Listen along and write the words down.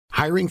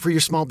Hiring for your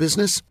small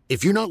business?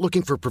 If you're not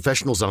looking for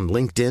professionals on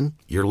LinkedIn,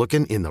 you're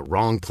looking in the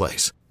wrong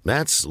place.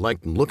 That's like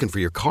looking for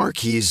your car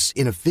keys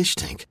in a fish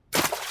tank.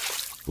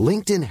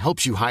 LinkedIn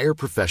helps you hire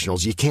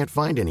professionals you can't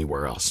find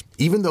anywhere else,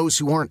 even those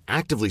who aren't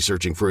actively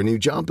searching for a new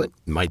job but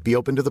might be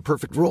open to the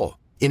perfect role.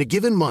 In a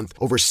given month,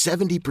 over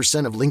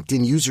 70% of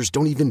LinkedIn users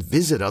don't even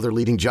visit other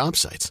leading job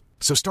sites.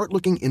 So start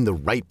looking in the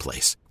right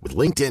place. With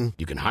LinkedIn,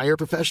 you can hire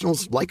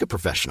professionals like a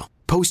professional.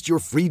 Post your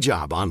free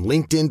job on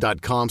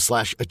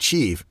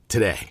linkedin.com/achieve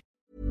today.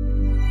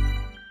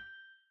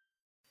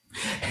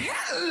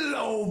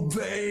 Hello,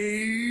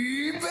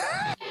 baby.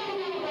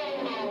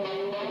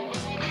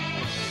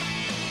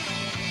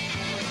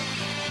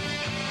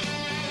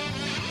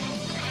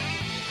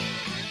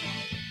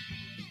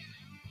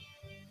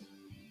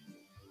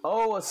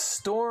 Oh, a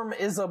storm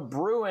is a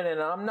brewing,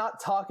 and I'm not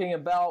talking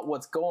about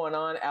what's going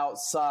on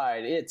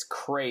outside. It's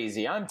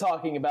crazy. I'm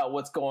talking about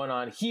what's going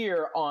on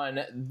here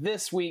on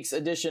this week's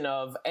edition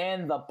of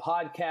And the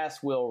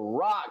Podcast Will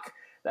Rock.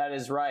 That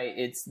is right.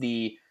 It's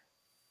the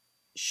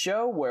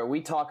show where we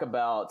talk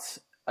about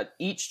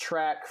each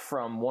track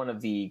from one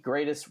of the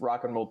greatest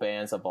rock and roll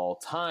bands of all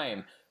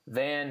time,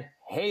 Van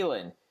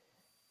Halen.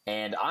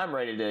 And I'm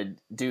ready to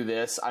do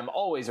this. I'm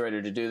always ready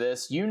to do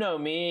this. You know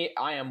me.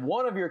 I am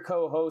one of your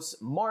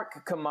co-hosts,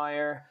 Mark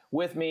Kameyer.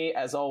 With me,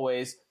 as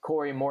always,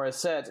 Corey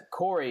Morissette.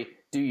 Corey,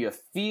 do you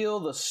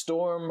feel the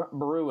storm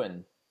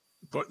brewing?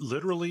 But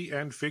literally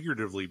and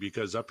figuratively,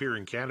 because up here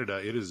in Canada,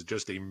 it is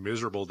just a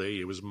miserable day.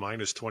 It was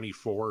minus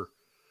 24,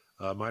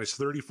 minus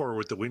 34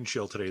 with the wind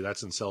chill today.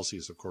 That's in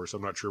Celsius, of course.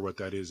 I'm not sure what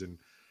that is in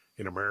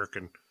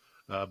American.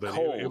 But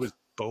it was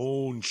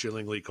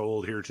bone-chillingly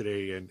cold here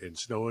today and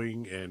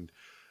snowing, and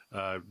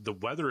the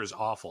weather is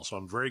awful, so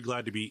I'm very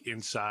glad to be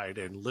inside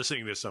and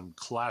listening to some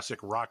classic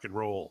rock and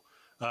roll.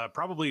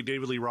 Probably a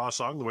David Lee Roth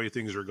song, the way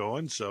things are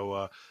going.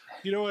 So,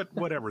 you know what?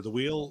 Whatever. The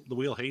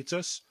wheel hates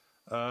us,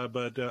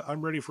 but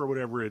I'm ready for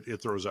whatever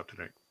it throws up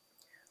tonight.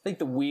 I think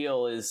the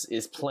wheel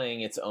is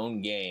playing its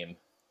own game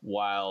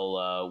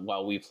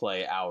while we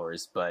play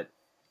ours. But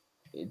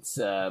it's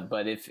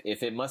but if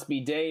it must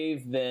be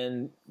Dave,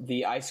 then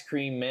the ice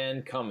cream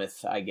man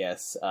cometh, I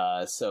guess.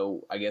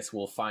 So I guess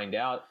we'll find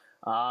out.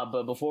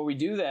 But before we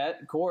do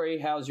that, Corey,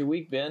 how's your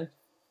week been?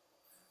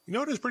 You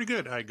know, it is pretty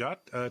good. I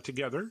got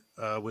together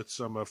with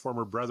some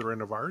former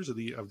brethren of ours of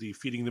the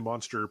Feeding the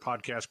Monster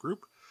podcast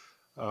group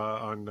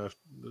on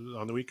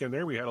the weekend.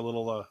 There, we had a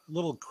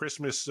little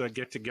Christmas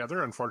get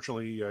together.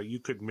 Unfortunately, you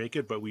couldn't make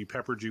it, but we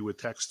peppered you with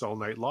texts all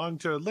night long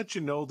to let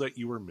you know that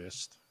you were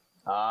missed.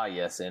 Ah,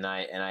 yes, and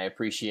I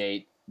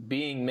appreciate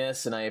being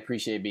missed, and I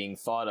appreciate being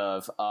thought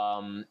of.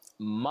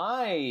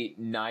 My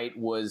night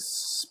was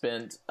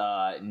spent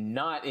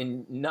not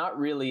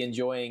really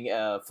enjoying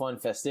fun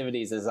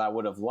festivities as I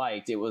would have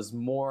liked. It was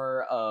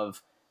more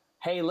of,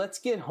 hey, let's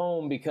get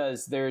home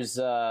because there's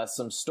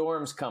some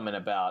storms coming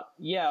about.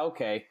 Yeah,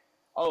 okay.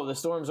 Oh, the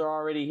storms are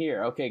already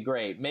here. Okay,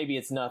 great. Maybe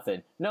it's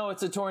nothing. No,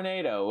 it's a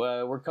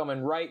tornado. We're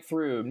coming right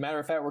through. Matter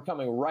of fact, we're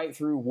coming right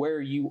through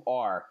where you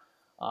are.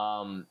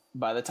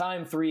 By the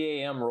time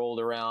 3 a.m. rolled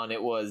around,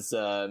 it was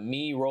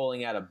me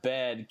rolling out of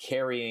bed,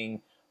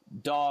 carrying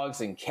dogs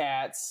and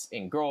cats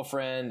and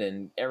girlfriend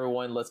and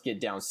everyone. Let's get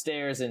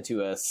downstairs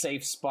into a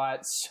safe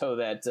spot so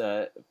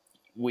that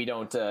we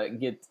don't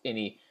get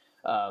any,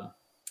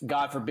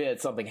 God forbid,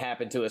 something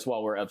happened to us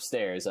while we're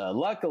upstairs.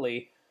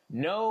 Luckily,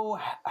 no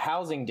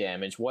housing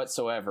damage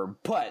whatsoever,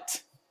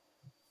 but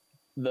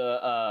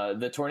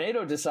the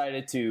tornado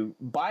decided to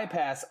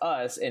bypass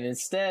us and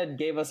instead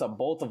gave us a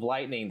bolt of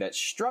lightning that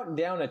struck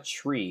down a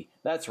tree.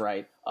 That's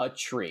right, a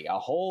tree, a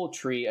whole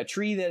tree, a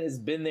tree that has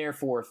been there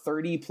for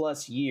 30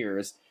 plus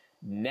years.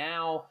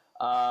 Now,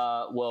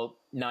 well,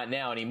 not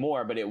now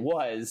anymore, but it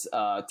was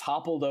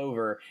toppled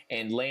over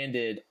and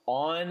landed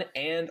on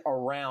and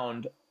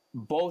around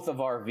both of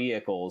our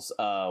vehicles.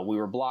 We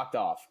were blocked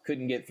off,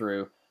 couldn't get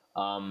through.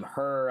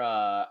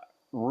 Her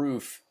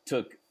roof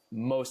took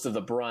most of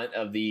the brunt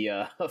of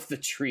the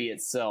tree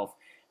itself.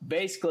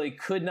 Basically,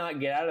 could not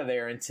get out of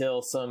there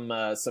until some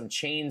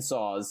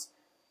chainsaws,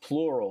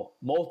 plural,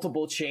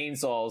 multiple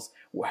chainsaws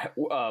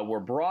were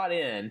brought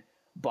in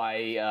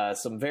by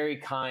some very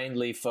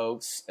kindly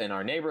folks in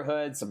our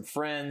neighborhood, some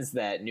friends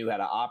that knew how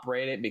to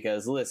operate it.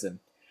 Because listen,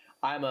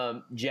 I'm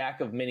a jack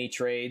of many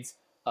trades.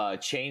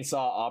 Chainsaw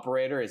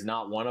operator is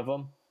not one of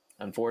them,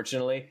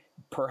 unfortunately.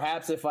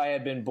 Perhaps if I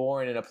had been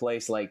born in a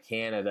place like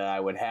Canada, I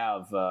would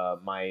have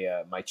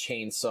my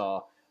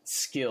chainsaw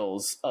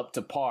skills up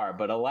to par.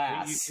 But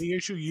alas, they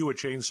issue you a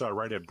chainsaw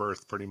right at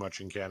birth, pretty much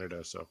in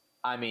Canada. So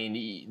I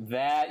mean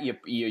that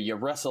you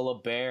wrestle a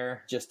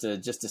bear just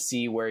to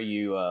see where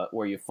you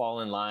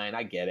fall in line.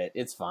 I get it,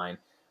 it's fine.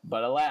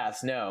 But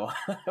alas, no.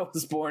 I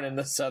was born in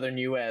the southern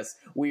U.S.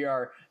 We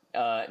are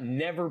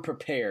never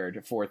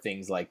prepared for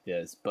things like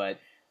this. But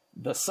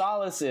the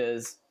solace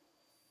is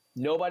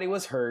nobody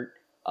was hurt.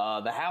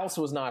 The house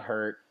was not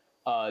hurt.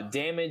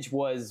 Damage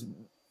was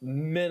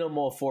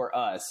minimal for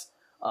us.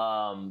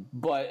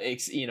 But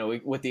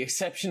with the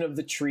exception of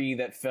the tree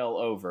that fell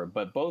over,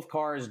 but both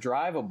cars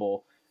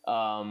drivable.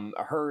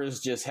 Hers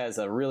just has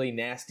a really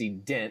nasty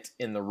dent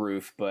in the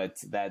roof, but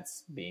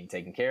that's being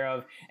taken care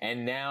of.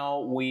 And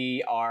now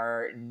we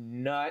are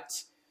not,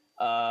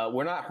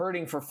 we're not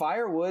hurting for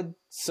firewood.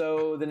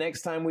 So the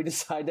next time we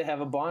decide to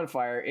have a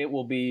bonfire, it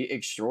will be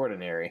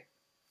extraordinary.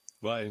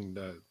 Well, and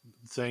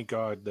thank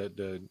God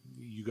that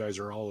you guys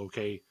are all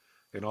okay,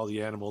 and all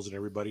the animals and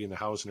everybody in the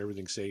house and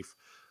everything's safe.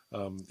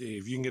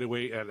 If you can get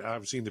away, and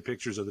I've seen the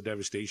pictures of the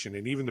devastation,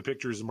 and even the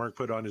pictures Mark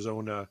put on his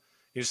own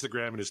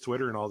Instagram and his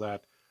Twitter and all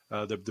that.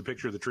 The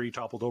picture of the tree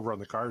toppled over on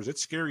the cars.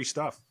 It's scary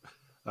stuff.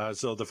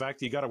 So the fact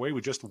that you got away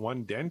with just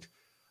one dent,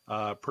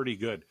 pretty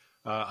good.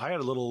 I had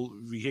a little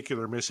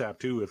vehicular mishap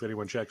too. If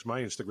anyone checks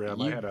my Instagram,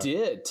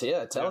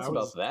 Tell us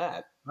about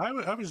that. I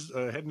was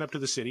heading up to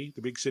the city,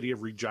 the big city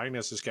of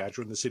Regina,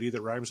 Saskatchewan, the city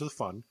that rhymes with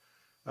fun,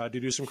 to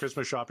do some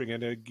Christmas shopping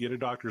and to get a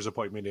doctor's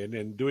appointment in.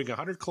 And doing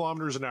 100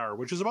 kilometers an hour,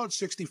 which is about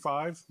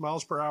 65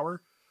 miles per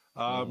hour.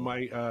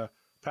 My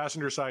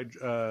passenger side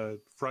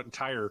front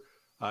tire,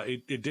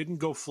 it didn't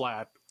go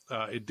flat.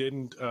 It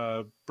didn't.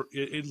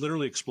 It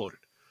literally exploded.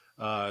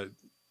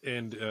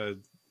 And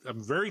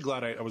I'm very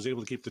glad I was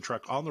able to keep the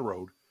truck on the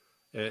road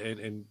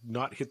and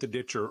not hit the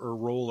ditch or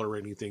roll or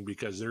anything,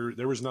 because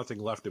there was nothing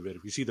left of it.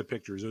 If you see the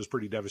pictures, it was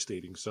pretty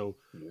devastating. So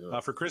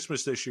for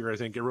Christmas this year, I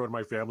think everyone in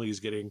my family is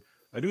getting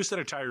a new set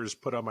of tires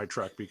put on my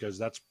truck, because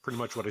that's pretty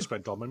much what I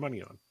spent all my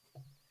money on.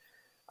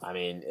 I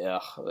mean,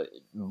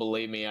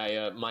 believe me,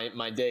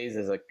 my days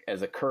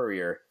as a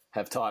courier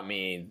have taught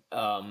me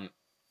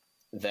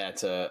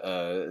that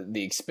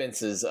the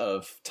expenses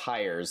of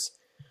tires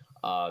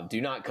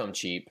do not come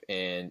cheap,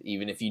 and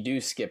even if you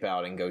do skip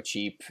out and go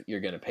cheap, you're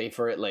going to pay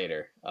for it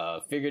later,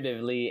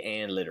 figuratively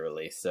and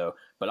literally. So,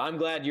 but I'm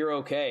glad you're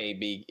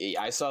okay.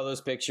 I saw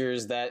those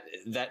pictures.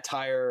 That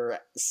tire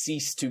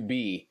ceased to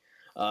be.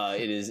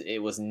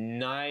 It was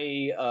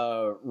nigh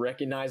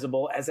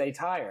recognizable as a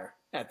tire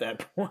at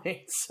that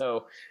point.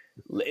 So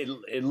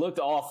it looked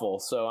awful.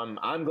 So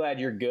I'm glad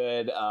you're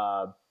good.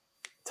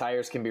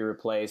 Tires can be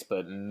replaced,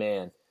 but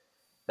man,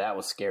 that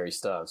was scary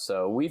stuff.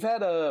 So we've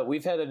had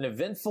an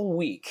eventful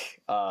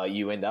week,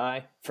 you and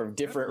I, for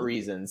different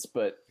reasons,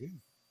 but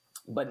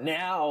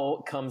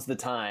now comes the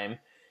time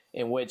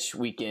in which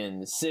we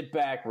can sit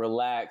back,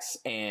 relax,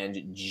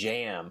 and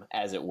jam,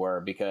 as it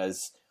were,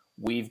 because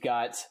we've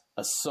got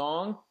a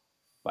song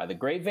by the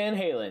great Van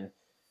Halen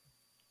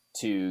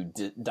to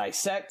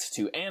dissect,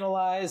 to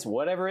analyze,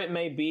 whatever it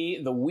may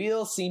be. The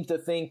wheel seems to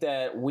think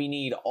that we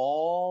need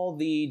all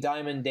the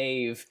Diamond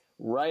Dave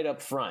right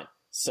up front.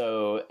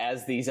 So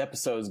as these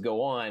episodes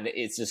go on,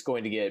 it's just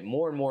going to get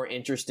more and more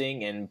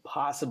interesting and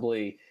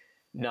possibly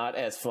not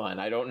as fun.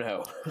 I don't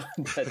know.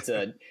 But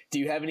do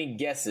you have any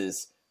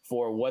guesses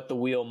for what the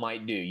wheel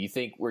might do? You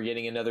think we're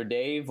getting another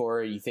Dave,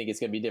 or you think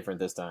it's going to be different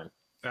this time?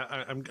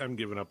 I'm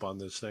giving up on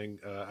this thing.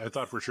 I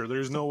thought for sure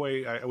there's no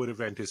way I would have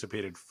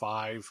anticipated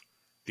 5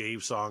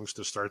 Dave songs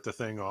to start the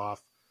thing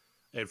off,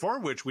 and 4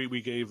 of which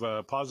we gave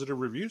positive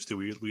reviews to.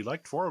 We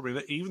liked 4 of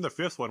them. Even the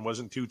 5th one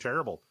wasn't too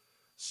terrible.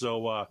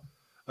 So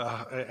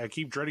I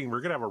keep dreading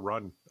we're going to have a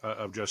run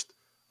of just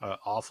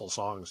awful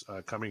songs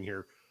coming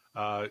here.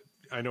 I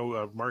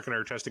know Mark and I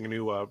are testing a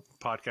new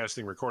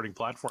podcasting recording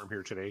platform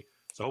here today,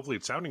 so hopefully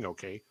it's sounding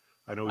okay.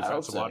 I know we've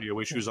had some audio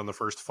issues on the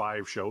first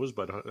 5 shows,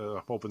 but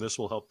I'm hoping this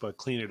will help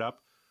clean it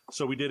up.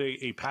 So we did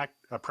a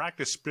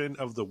practice spin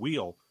of the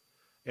wheel,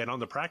 and on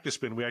the practice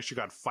spin, we actually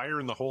got Fire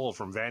in the Hole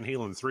from Van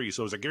Halen 3.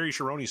 So it was a Gary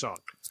Cherone song,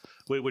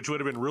 which would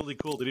have been really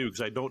cool to do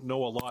because I don't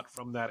know a lot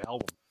from that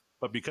album.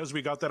 But because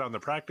we got that on the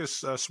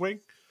practice swing,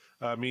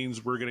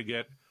 means we're going to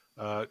get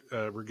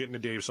we're getting a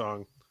Dave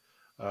song.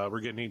 We're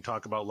getting to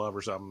talk about love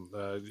or something.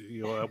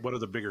 One of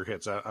the bigger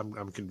hits.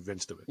 I'm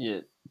convinced of it. Yeah.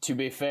 To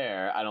be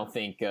fair, I don't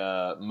think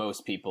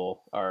most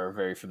people are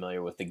very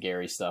familiar with the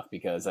Gary stuff,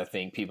 because I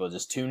think people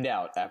just tuned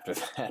out after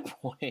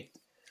that point.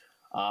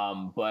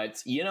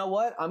 But you know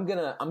what? I'm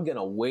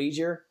gonna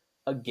wager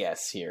a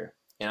guess here,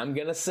 and I'm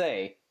gonna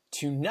say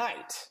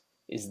tonight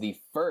is the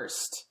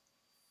first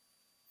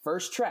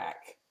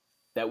track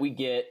that we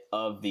get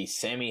of the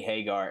Sammy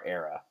Hagar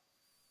era.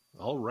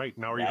 All right.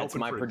 Now, are you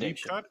hoping for a deep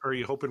cut, or are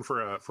you hoping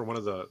for one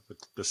of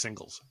the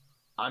singles?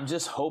 I'm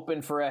just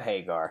hoping for a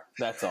Hagar.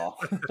 That's all.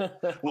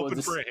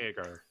 Hoping for a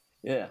Hagar.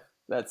 Yeah,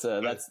 that's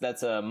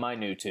my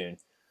new tune.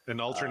 An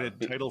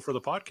alternate title for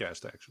the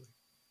podcast, actually.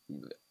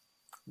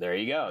 There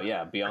you go.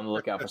 Yeah, be on the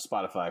lookout for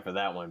Spotify for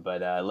that one.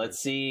 But let's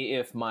see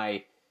if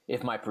my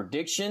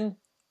prediction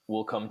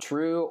will come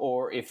true,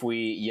 or if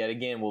we yet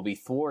again will be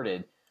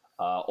thwarted,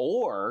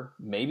 or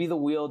maybe the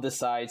wheel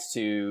decides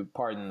to,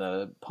 pardon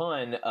the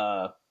pun,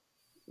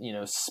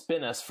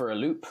 spin us for a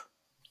loop.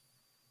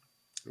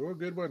 Oh,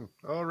 good one.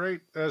 All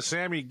right,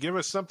 Sammy, give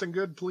us something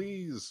good,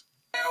 please.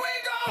 Here we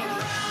go.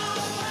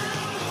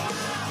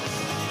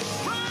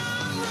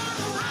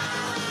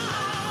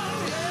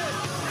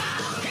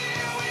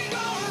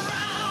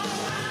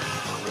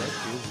 What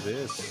is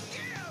this?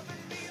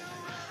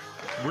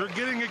 We're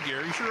getting a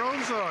Gary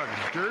Cherone song,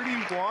 Dirty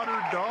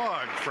Water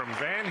Dog from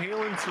Van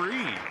Halen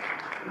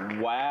 3.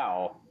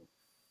 Wow.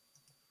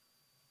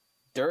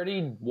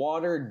 Dirty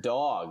Water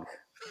Dog.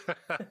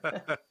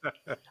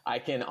 I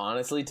can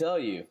honestly tell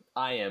you,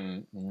 I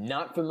am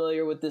not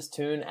familiar with this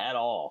tune at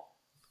all.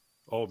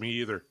 Oh, me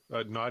either.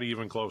 Not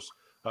even close.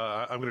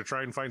 I'm going to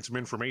try and find some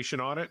information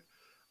on it,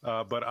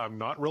 but I'm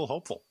not real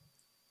hopeful.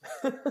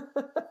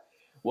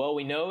 Well,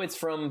 we know it's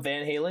from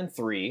Van Halen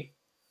 3,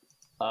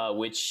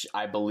 which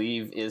I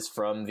believe is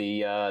from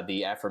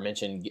the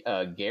aforementioned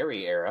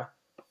Gary era.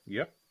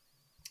 Yep.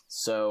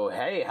 So,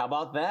 hey, how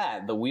about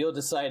that? The wheel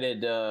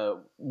decided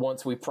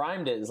once we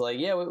primed it, it's like,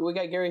 yeah, we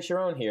got Gary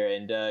Cherone here,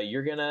 and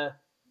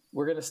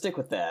we're gonna stick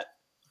with that.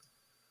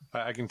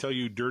 I can tell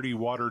you Dirty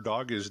Water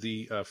Dog is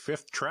the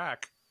fifth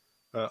track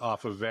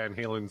off of Van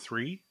Halen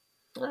 3,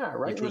 Right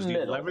which in was the the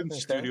middle. 11th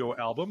studio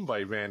album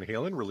by Van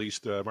Halen,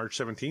 released March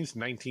 17th,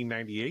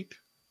 1998.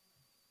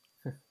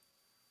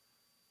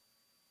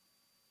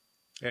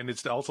 And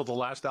it's also the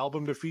last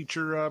album to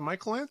feature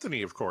Michael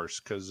Anthony, of course,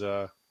 because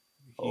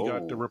he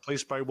got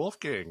replaced by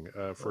Wolfgang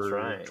for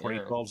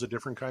 2012's A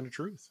Different Kind of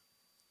Truth.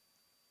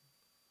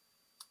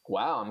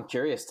 Wow, I'm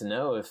curious to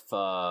know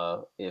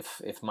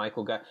if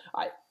Michael got.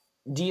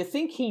 Do you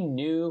think he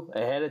knew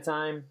ahead of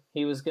time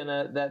he was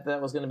that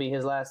was gonna be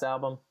his last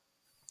album?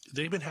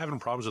 They've been having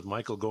problems with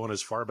Michael going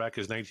as far back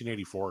as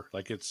 1984.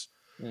 Like it's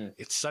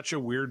such a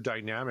weird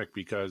dynamic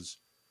because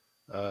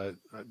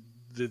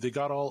they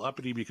got all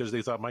uppity because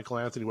they thought Michael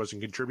Anthony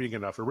wasn't contributing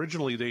enough.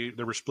 Originally,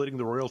 they were splitting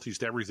the royalties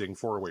to everything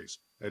 4 ways,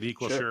 at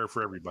equal share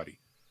for everybody.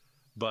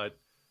 But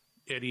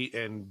Eddie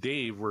and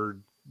Dave were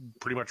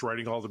pretty much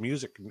writing all the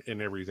music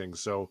and everything,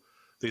 so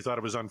they thought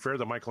it was unfair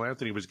that Michael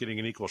Anthony was getting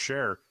an equal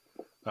share,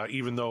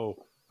 even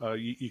though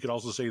you could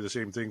also say the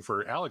same thing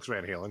for Alex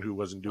Van Halen, who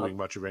wasn't doing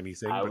much of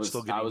anything, but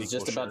still getting equal share. I was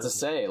just about to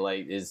say,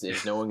 like, is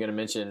no one going to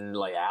mention,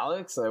 like,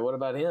 Alex? Like, what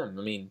about him?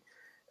 I mean,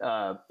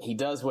 he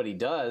does what he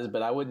does,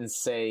 but I wouldn't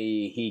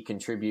say he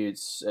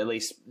contributes, at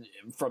least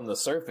from the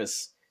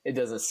surface, it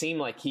doesn't seem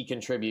like he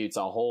contributes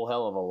a whole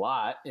hell of a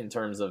lot in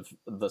terms of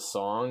the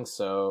song,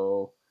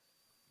 so...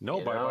 No,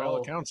 by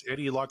all accounts,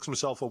 Eddie locks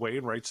himself away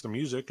and writes the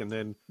music, and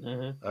then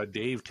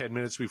Dave, 10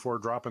 minutes before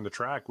dropping the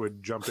track,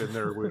 would jump in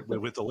there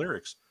with the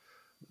lyrics.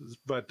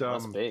 But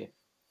must be.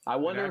 I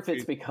wonder if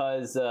it's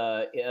because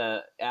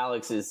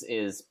Alex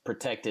is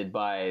protected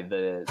by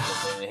the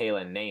Van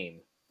Halen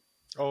name.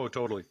 Oh,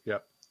 totally.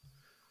 Yep.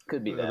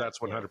 Could be that. That's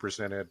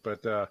 100% it.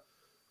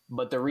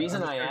 But the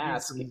reason I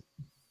ask...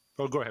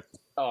 Oh, go ahead.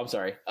 Oh, I'm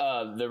sorry.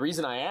 The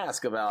reason I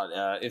ask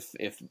about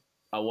if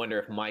I wonder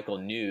if Michael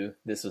knew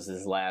this was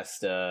his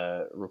last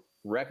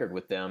record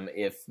with them,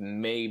 if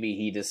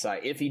maybe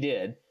if he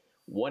did,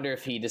 wonder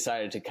if he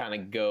decided to kind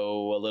of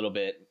go a little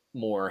bit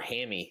more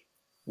hammy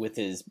with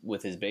his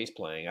bass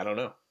playing. I don't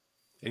know.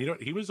 And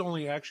he was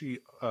only actually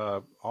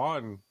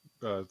on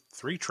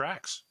 3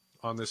 tracks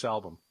on this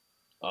album.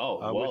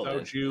 Oh, well,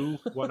 Without You,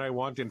 When I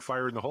Want, and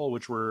Fire in the Hole,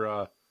 which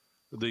were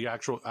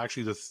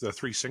the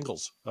 3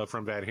 singles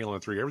from Van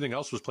Halen 3. Everything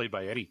else was played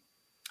by Eddie.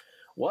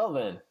 Well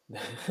then,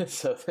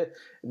 so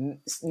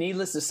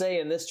needless to say,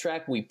 in this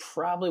track, we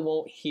probably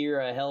won't hear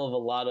a hell of a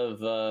lot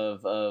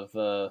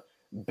of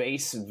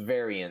bass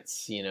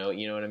variants. You know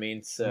what I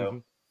mean?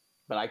 So,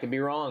 but I could be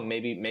wrong.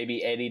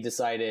 Maybe Eddie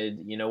decided,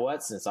 you know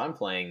what? Since I'm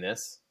playing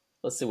this,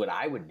 let's see what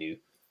I would do.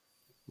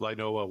 Well, I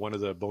know one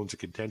of the bones of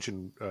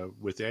contention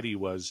with Eddie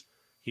was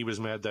he was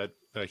mad that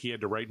he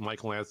had to write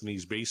Michael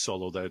Anthony's bass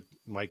solo that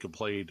Mike had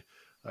played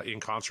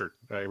in concert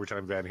every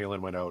time Van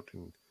Halen went out,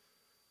 and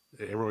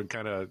everyone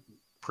kind of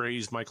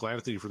praised Michael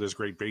Anthony for this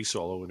great bass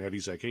solo, and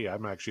Eddie's like, hey,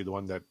 I'm actually the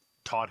one that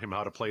taught him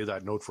how to play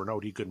that note for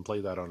note. He couldn't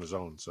play that on his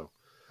own. So,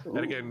 and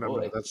again,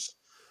 that's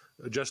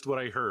just what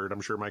I heard. I'm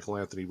sure Michael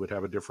Anthony would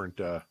have a different...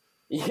 yeah,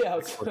 I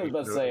was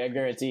about to say, I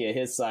guarantee you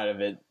his side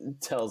of it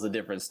tells a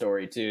different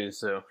story too.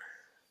 So,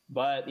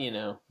 but,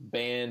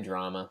 band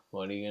drama,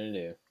 what are you going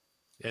to do?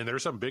 And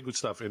there's some big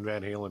stuff in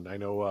Van Halen. I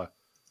know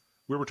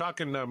we were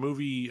talking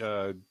movie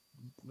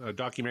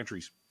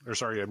documentaries,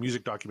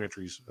 music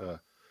documentaries,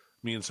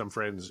 me and some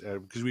friends,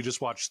 because we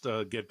just watched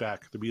Get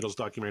Back, the Beatles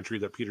documentary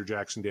that Peter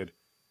Jackson did,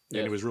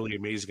 and it was really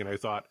amazing. And I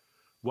thought,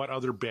 what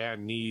other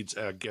band needs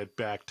a Get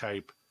Back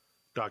type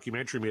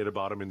documentary made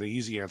about them? And the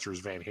easy answer is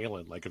Van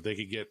Halen. Like, if they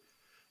could get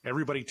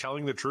everybody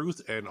telling the truth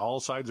and all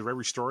sides of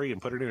every story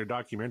and put it in a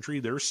documentary,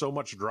 there's so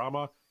much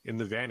drama in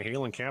the Van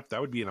Halen camp.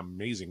 That would be an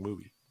amazing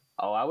movie.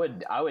 Oh, I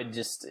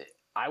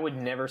would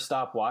never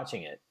stop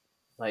watching it.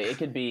 Like, it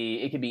could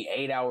be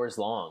 8 hours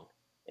long.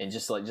 And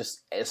just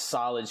a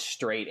solid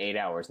straight 8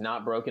 hours,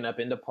 not broken up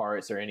into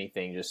parts or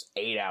anything, just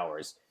 8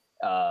 hours,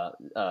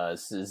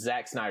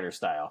 Zack Snyder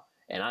style,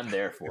 and I'm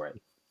there for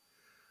it.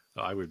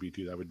 I would be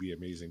too. That would be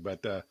amazing.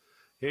 But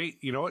hey,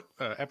 you know what?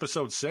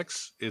 Episode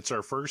 6, it's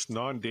our first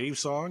non-Dave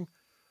song.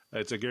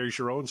 It's a Gary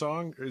Cherone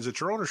song. Is it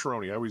Cherone or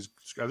Cherone?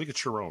 I think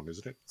it's Cherone,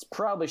 isn't it? It's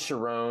probably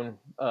Cherone.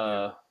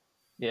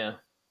 Yeah.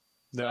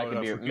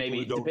 No, maybe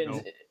it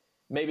depends.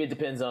 Maybe it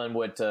depends on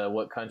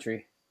what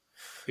country.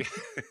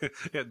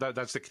 Yeah,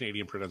 that's the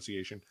Canadian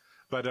pronunciation.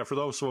 But for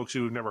those folks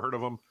who've never heard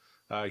of him,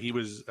 he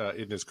was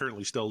and is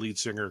currently still lead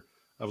singer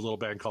of a little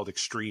band called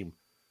Extreme,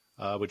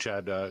 which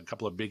had a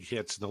couple of big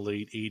hits in the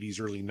late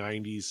 80s, early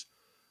 90s.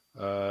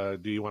 Do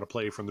You Want to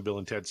Play from the Bill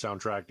and Ted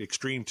soundtrack.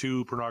 Extreme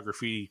 2,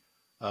 Pornography,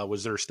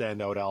 was their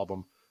standout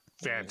album.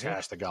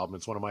 Fantastic album.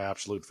 It's one of my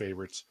absolute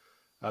favorites.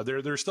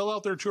 They're still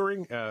out there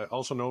touring,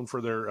 also known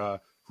for their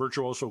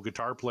virtuoso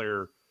guitar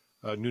player,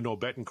 Nuno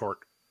Bettencourt.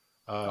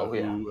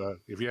 Who,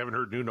 if you haven't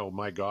heard Nuno,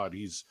 my God,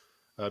 he's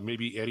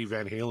maybe Eddie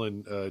Van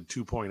Halen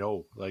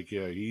 2.0. Like,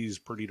 he's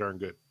pretty darn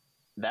good.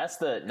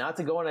 That's not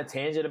to go on a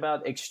tangent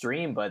about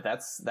Extreme, but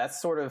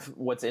that's sort of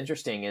what's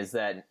interesting is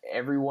that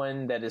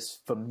everyone that is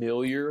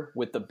familiar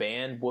with the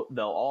band,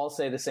 they'll all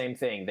say the same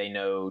thing. They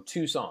know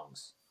 2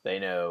 songs. They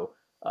know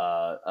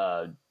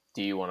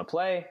Do You Want to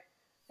Play?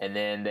 And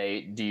then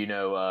do you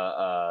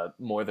know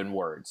More Than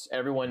Words?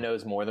 Everyone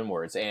knows More Than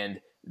Words. And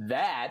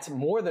that,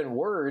 More Than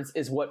Words,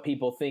 is what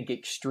people think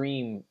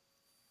Extreme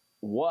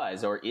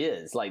was or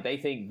is. Like, they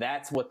think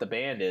that's what the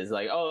band is.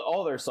 Like, oh,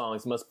 all their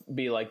songs must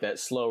be like that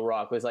slow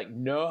rock. But it's like,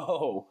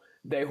 no,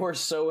 they were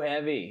so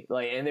heavy.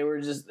 Like, and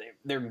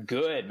they're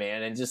good,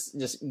 man. And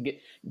just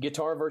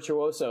guitar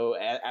virtuoso,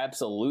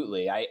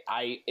 absolutely.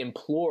 I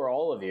implore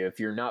all of you, if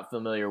you're not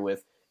familiar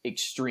with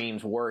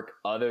Extreme's work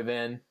other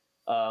than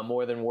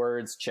More Than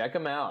Words, check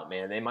them out,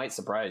 man. They might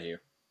surprise you.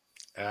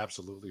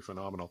 Absolutely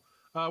phenomenal.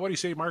 What do you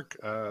say, Mark?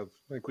 I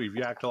think we've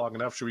yacked long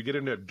enough. Should we get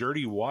into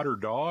Dirty Water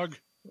Dog?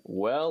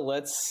 Well,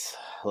 let's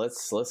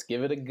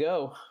give it a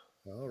go.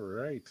 All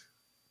right.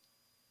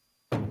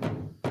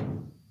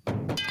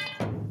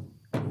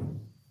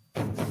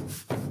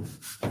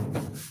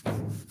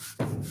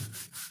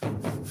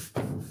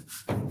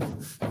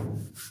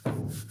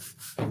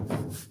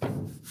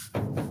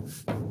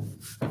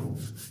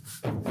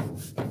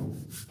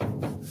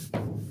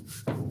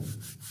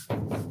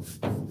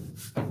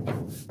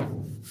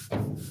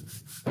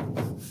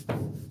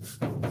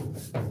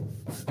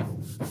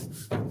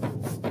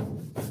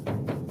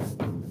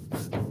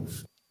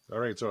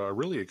 So a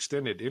really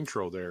extended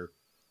intro there.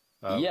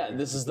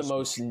 This is the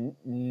most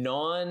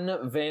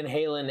non-Van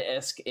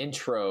Halen-esque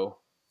intro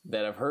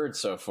that I've heard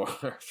so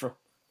far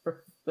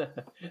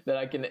that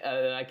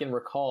I can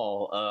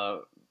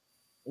recall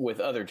with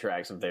other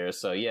tracks of theirs.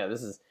 So yeah,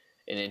 this is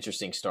an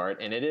interesting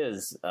start, and it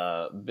is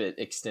a bit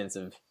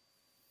extensive.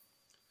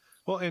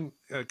 Well, and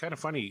kind of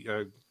funny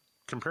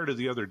compared to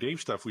the other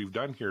Dave stuff we've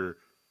done here.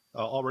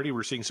 Already,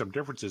 we're seeing some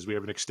differences. We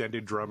have an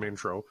extended drum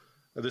intro.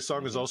 This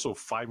song is also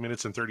 5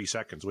 minutes and 30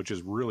 seconds, which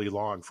is really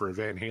long for a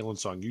Van Halen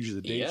song.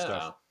 Usually the Dave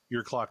stuff,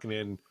 you're clocking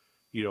in,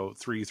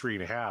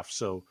 3.5.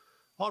 So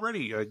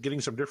already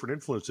getting some different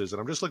influences. And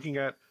I'm just looking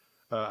at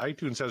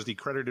iTunes has the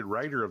credited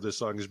writer of this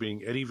song as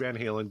being Eddie Van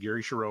Halen,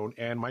 Gary Cherone,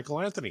 and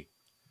Michael Anthony.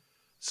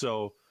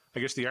 So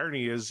I guess the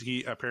irony is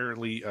he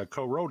apparently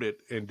co-wrote it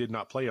and did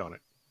not play on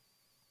it.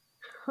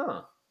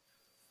 Huh.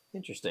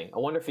 Interesting. I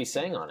wonder if he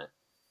sang on it.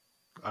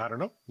 I don't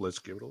know. Let's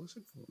give it a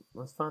listen.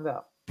 Let's find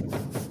out.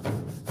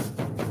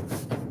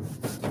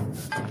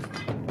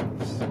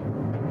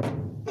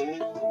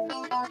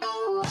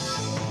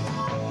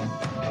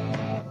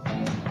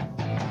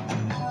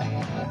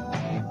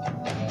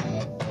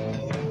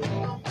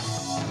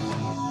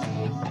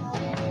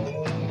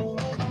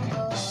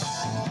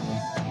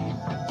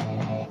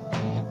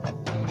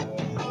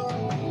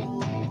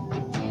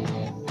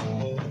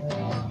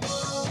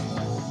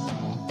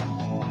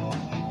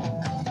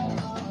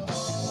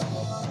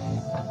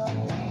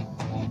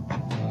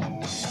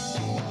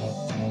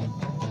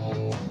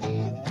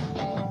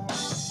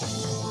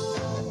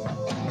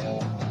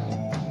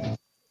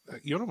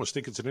 You almost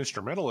think it's an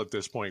instrumental at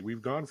this point.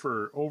 We've gone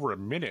for over a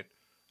minute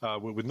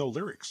with no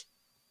lyrics.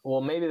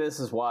 Well, maybe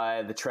this is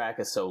why the track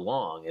is so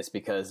long. It's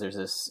because there's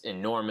this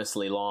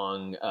enormously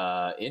long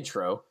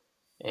intro.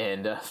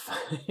 And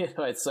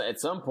at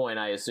some point,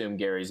 I assume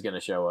Gary's going to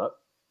show up.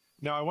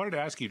 Now, I wanted to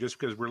ask you, just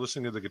because we're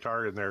listening to the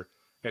guitar in there,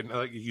 and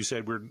like you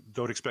said, we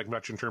don't expect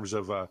much in terms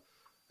of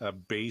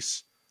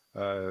bass,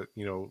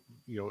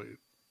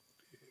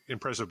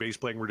 impressive bass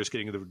playing. We're just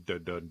getting the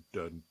dun, dun,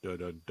 dun, dun,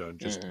 dun, dun,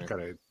 just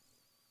kind of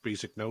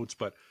basic notes,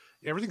 but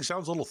everything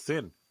sounds a little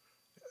thin.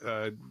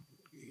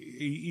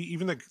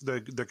 Even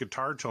the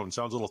guitar tone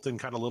sounds a little thin,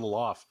 kind of a little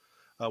off.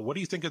 What do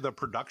you think of the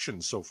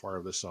production so far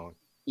of this song?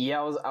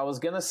 Yeah, I was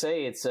gonna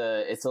say it's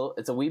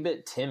a wee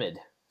bit timid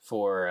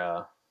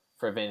for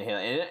Van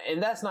Halen,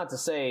 and that's not to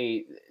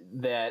say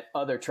that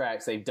other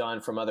tracks they've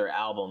done from other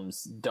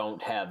albums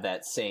don't have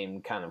that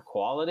same kind of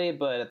quality,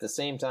 but at the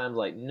same time,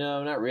 like,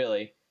 no, not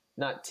really.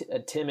 Not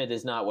timid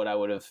is not what I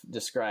would have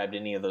described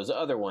any of those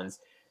other ones.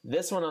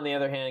 This one, on the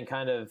other hand,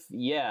 kind of,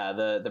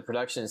 the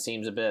production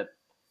seems a bit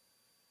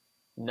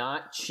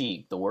not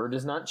cheap. The word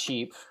is not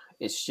cheap.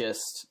 It's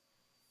just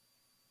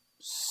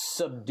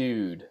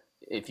subdued,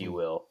 if you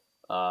will.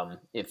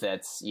 If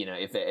that's,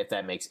 if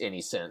that makes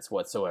any sense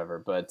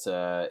whatsoever. But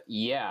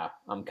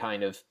I'm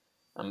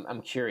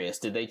curious.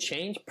 Did they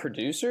change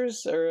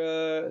producers,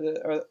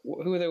 or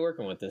who are they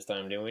working with this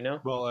time? Do we know?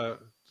 Well,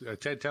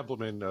 Ted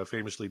Templeman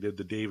famously did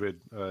the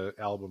David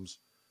albums.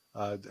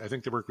 I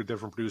think they worked with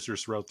different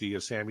producers throughout the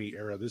Sammy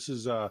era. This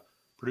is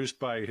produced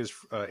by his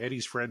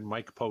Eddie's friend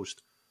Mike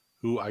Post,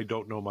 who I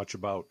don't know much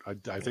about.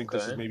 I think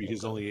this is maybe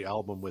his only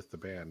album with the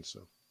band.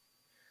 So,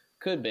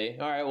 Could be.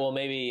 All right. Well,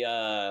 maybe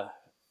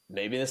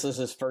this is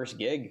his first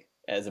gig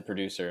as a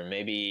producer.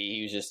 Maybe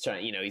he was just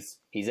trying.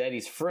 He's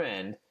Eddie's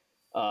friend.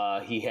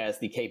 He has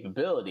the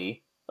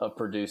capability of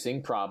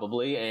producing,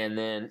 probably, and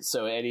then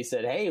so Eddie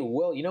said, "Hey,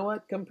 well, you know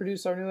what? Come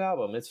produce our new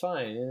album. It's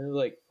fine." And it was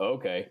like,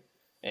 okay,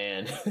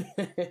 and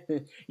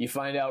you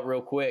find out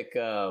real quick.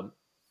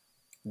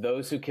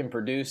 Those who can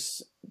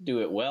produce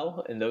do it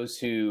well, and those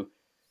who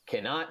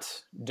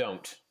cannot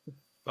don't.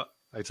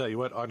 I tell you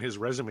what, on his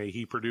resume,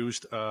 he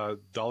produced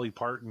Dolly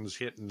Parton's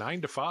hit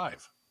 9 to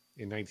 5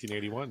 in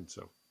 1981.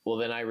 So, well,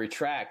 then I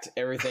retract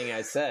everything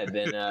I said.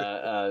 Then,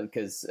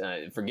 because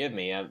forgive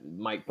me,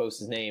 Mike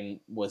Post's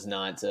name was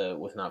not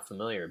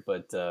familiar,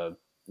 but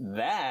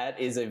that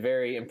is a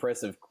very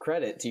impressive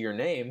credit to your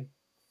name.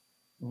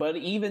 But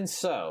even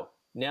so,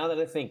 now that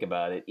I think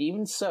about it,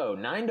 even so,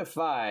 9 to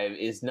 5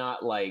 is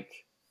not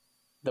like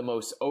the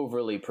most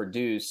overly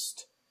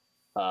produced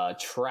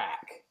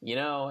track.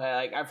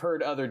 Like I've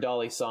heard other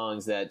Dolly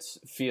songs that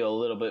feel a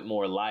little bit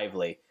more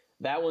lively.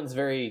 That one's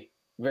very,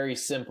 very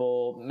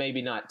simple,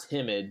 maybe not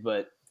timid,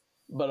 but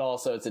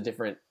also it's a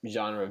different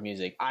genre of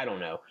music. I don't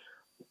know.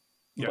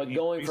 Yeah, but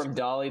going from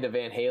Dolly to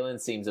Van Halen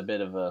seems a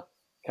bit of a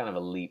kind of a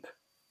leap.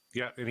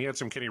 Yeah, and he had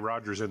some Kenny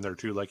Rogers in there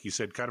too, like you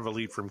said, kind of a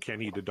leap from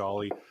Kenny to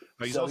Dolly.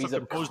 He's also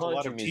composed a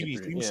lot of TV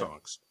theme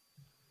songs,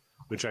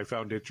 which I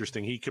found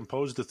interesting. He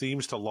composed the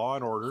themes to Law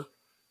and Order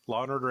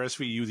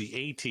SVU, The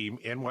A-Team,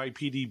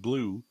 NYPD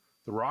Blue,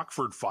 The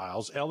Rockford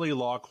Files, LA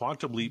Law,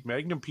 Quantum Leap,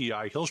 Magnum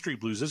PI, Hill Street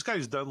Blues. This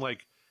guy's done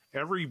like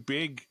every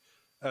big...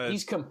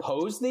 He's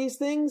composed these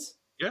things?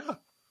 Yeah.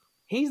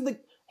 He's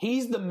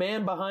the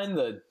man behind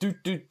the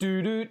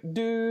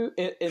do-do-do-do-do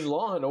in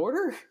Law and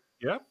Order?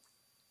 Yep.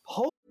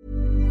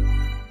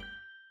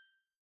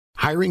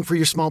 Hiring for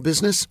your small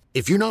business?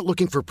 If you're not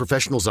looking for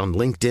professionals on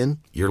LinkedIn,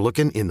 you're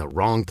looking in the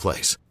wrong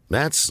place.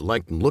 That's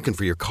like looking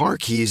for your car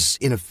keys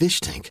in a fish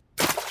tank.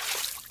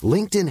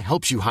 LinkedIn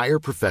helps you hire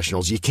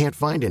professionals you can't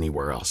find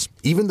anywhere else,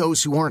 even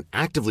those who aren't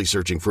actively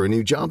searching for a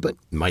new job but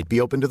might be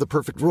open to the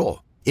perfect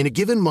role. In a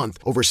given month,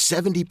 over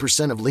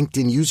 70% of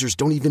LinkedIn users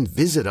don't even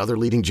visit other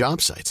leading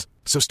job sites.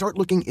 So start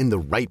looking in the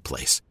right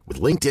place. With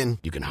LinkedIn,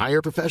 you can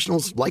hire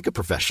professionals like a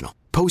professional.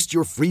 Post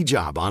your free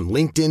job on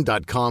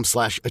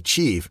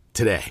linkedin.com/achieve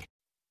today.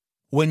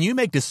 When you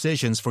make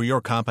decisions for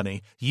your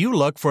company, you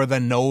look for the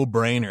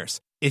no-brainers.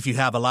 If you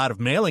have a lot of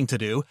mailing to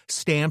do,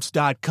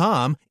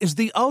 Stamps.com is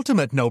the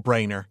ultimate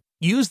no-brainer.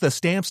 Use the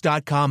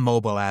Stamps.com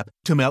mobile app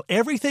to mail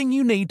everything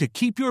you need to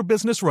keep your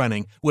business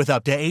running with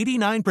up to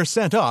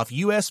 89% off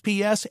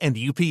USPS and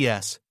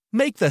UPS.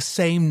 Make the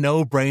same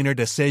no-brainer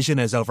decision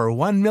as over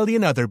 1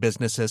 million other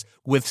businesses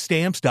with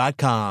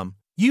Stamps.com.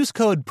 Use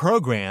code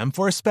PROGRAM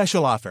for a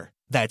special offer.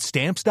 That's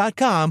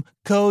Stamps.com,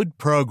 code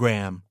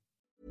PROGRAM.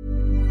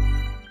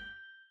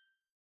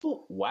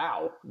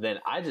 Wow, then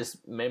I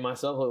just made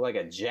myself look like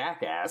a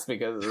jackass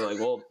because it's like,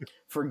 well,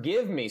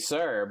 forgive me,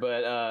 sir,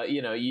 but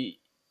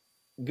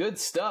good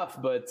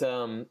stuff. But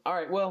all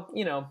right, well,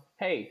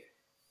 hey,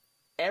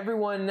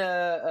 everyone,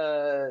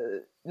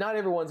 not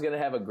everyone's gonna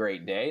have a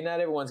great day. Not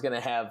everyone's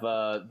gonna have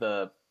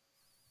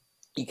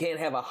you can't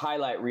have a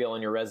highlight reel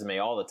on your resume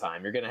all the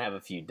time. You're gonna have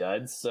a few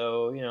duds.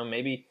 So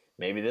maybe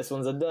this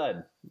one's a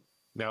dud.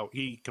 Now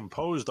he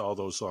composed all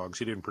those songs.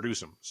 He didn't produce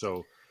them,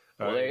 so.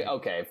 Well,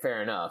 okay,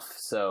 fair enough.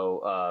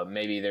 So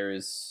maybe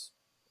there's,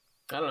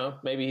 I don't know,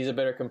 maybe he's a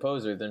better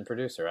composer than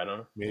producer. I don't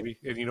know. Maybe.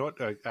 And you know what?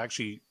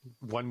 Actually,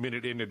 1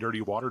 minute into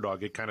Dirty Water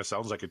Dog, it kind of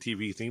sounds like a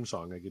TV theme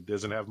song. Like it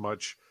doesn't have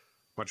much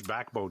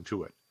backbone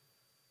to it.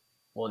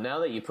 Well, now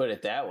that you put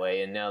it that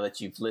way, and now that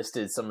you've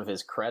listed some of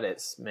his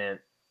credits, man,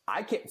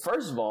 I can't.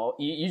 First of all,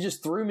 you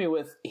just threw me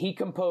with he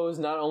composed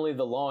not only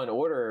the Law and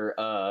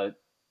Order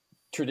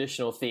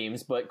traditional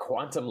themes, but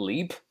Quantum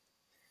Leap.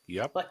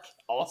 Yep. Like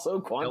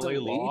also Quantum LA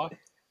Leap. Law.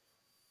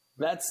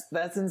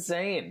 That's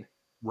insane.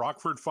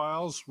 Rockford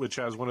Files, which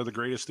has one of the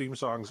greatest theme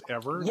songs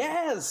ever.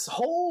 Yes.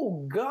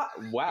 Oh God.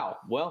 Wow.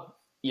 Well,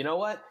 you know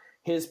what?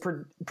 His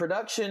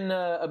production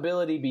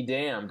ability be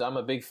damned. I'm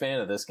a big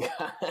fan of this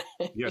guy.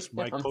 Yes,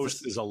 Mike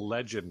Post is a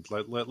legend.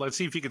 Let's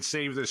see if he can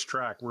save this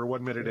track. We're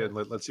 1 minute in.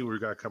 Let's see what we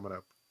got coming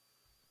up.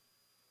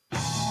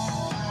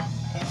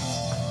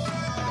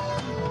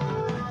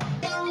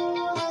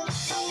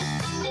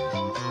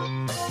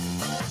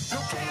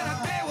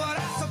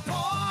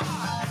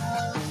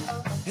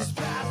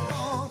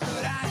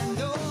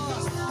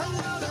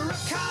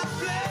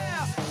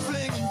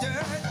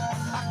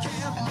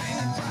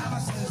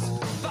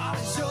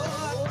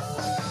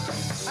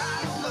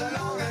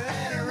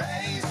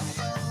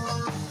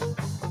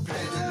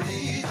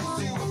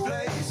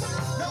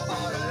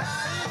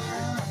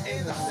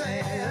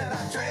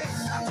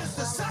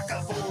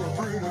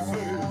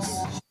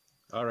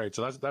 All right,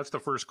 so that's the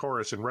first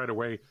chorus, and right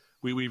away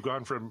we've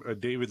gone from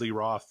David Lee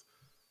Roth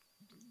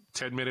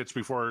 10 minutes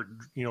before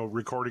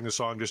recording the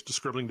song, just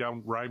scribbling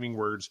down rhyming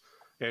words,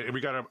 and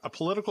we got a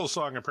political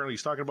song. Apparently,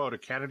 he's talking about a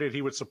candidate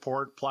he would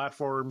support,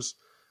 platforms,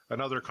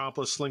 another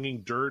accomplice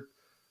slinging dirt.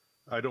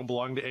 I don't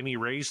belong to any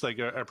race. Like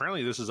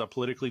apparently, this is a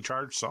politically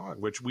charged song,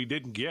 which we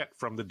didn't get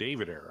from the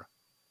David era.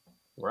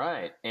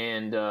 Right.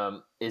 And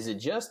is it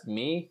just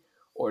me,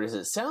 or does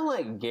it sound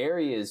like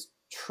Gary is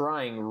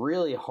trying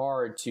really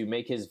hard to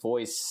make his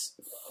voice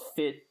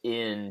fit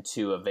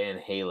into a Van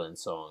Halen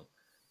song?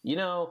 You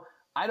know,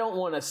 I don't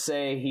want to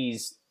say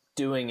he's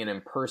doing an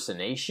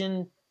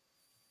impersonation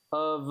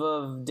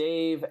of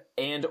Dave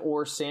and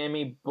or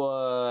Sammy,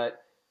 but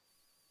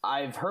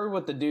I've heard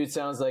what the dude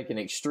sounds like in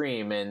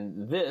Extreme,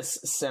 and this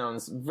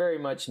sounds very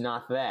much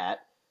not that.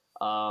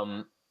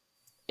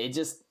 It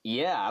just,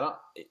 yeah, I don't...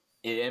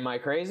 Am I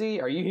crazy?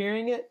 Are you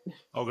hearing it?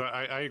 Oh,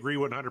 I agree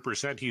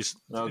 100%. He's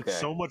It's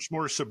so much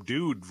more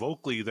subdued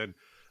vocally than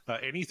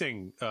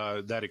anything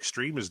that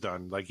Extreme has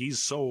done. Like,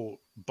 he's so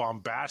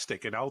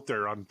bombastic and out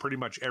there on pretty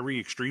much every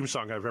Extreme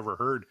song I've ever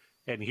heard.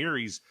 And here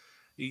he's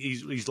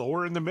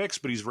lower in the mix,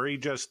 but he's very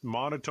just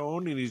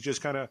monotone, and he's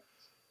just kind of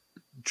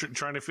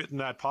trying to fit in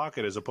that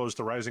pocket as opposed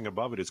to rising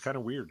above it. It's kind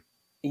of weird.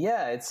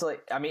 Yeah, it's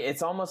like, I mean,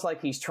 it's almost like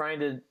he's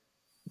trying to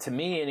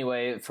me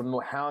anyway, from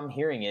how I'm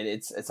hearing it,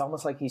 it's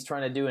almost like he's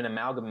trying to do an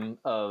amalgam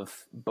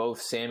of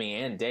both Sammy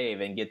and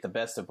Dave and get the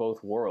best of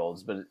both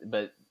worlds,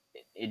 but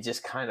it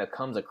just kind of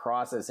comes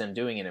across as him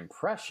doing an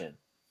impression,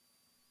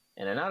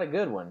 and not a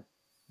good one.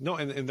 No,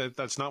 and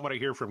that's not what I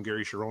hear from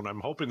Gary Cherone.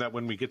 I'm hoping that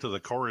when we get to the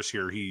chorus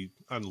here, he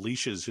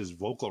unleashes his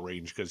vocal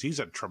range, because he's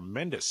a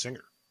tremendous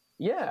singer.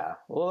 Yeah,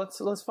 well,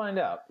 let's find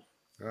out.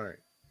 All right.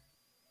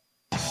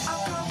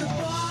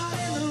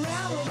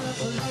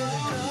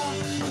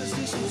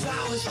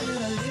 Always been a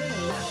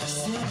little like a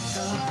cynical.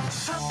 I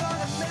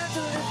thought a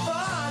method of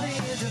body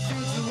is a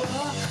visual,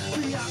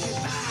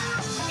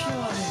 preoccupied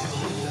purely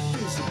with the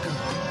physical.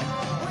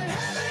 When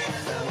heavy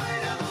is the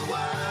weight of the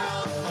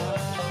world,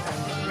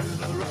 and the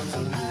river runs a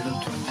little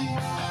too deep,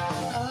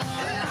 and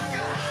like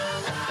a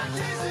high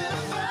tasting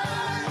a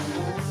burn,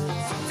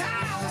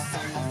 sometimes a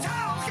certain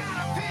tone's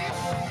gotta peak.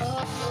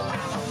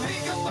 I'm a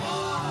bigger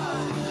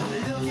boy,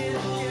 looking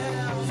at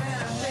girls, and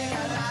I think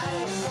I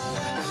like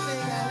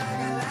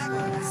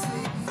what I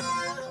see.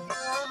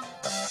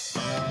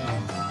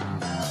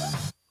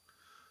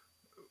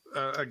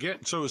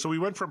 Again, so we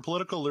went from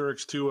political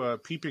lyrics to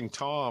peeping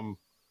Tom,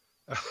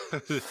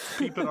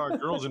 peeping on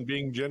girls and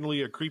being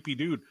generally a creepy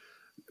dude.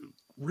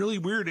 Really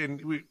weird.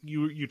 And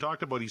you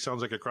talked about he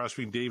sounds like a cross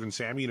between Dave and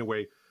Sammy in a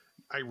way.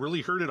 I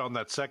really heard it on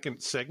that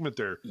second segment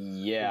there.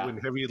 Yeah. When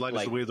Heavy Light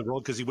is the Way of the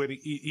World, because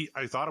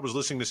I thought I was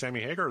listening to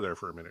Sammy Hagar there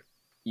for a minute.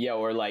 Yeah,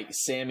 or like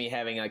Sammy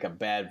having like a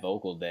bad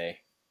vocal day.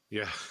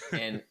 Yeah.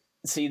 And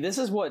see, this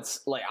is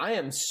what's like,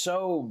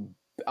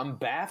 I'm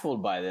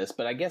baffled by this,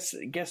 but I guess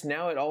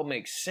now it all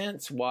makes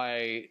sense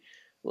why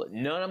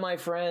none of my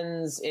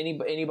friends,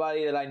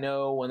 anybody that I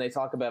know, when they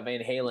talk about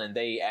Van Halen,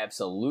 they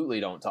absolutely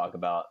don't talk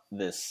about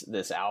this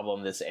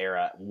album, this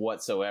era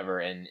whatsoever.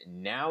 And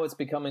now it's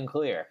becoming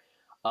clear.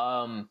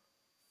 And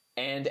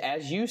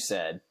as you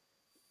said,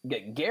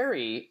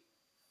 Gary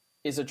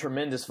is a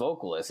tremendous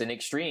vocalist, and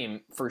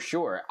Extreme for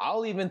sure.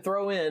 I'll even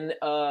throw in,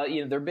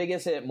 their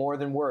biggest hit, More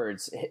Than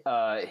Words,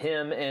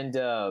 him and,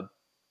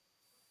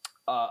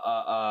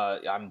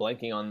 I'm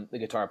blanking on the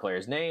guitar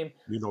player's name.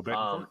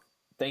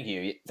 Thank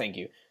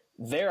you.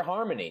 Their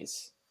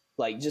harmonies,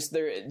 like just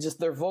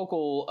their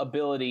vocal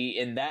ability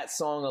in that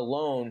song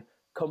alone,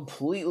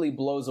 completely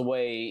blows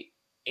away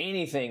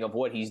anything of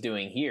what he's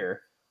doing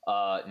here.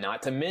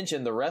 Not to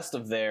mention the rest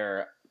of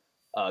their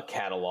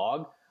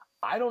catalog.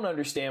 I don't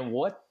understand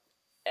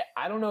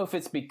I don't know if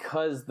it's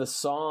because the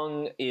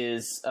song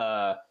is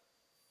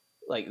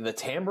like the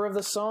timbre of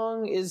the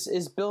song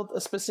is built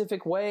a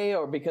specific way,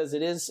 or because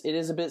it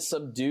is a bit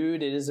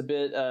subdued. It is a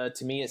bit,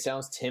 to me, it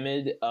sounds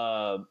timid,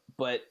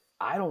 but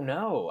I don't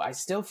know. I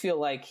still feel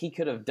like he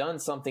could have done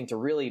something to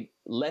really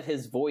let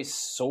his voice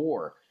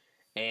soar.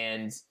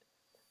 And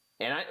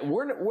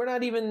we're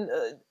not even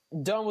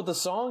done with the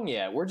song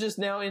yet. We're just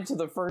now into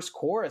the first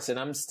chorus, and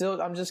I'm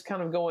just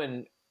kind of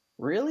going,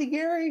 really,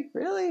 Gary?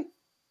 Really?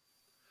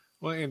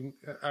 Well, and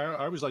I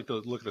always like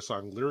to look at a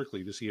song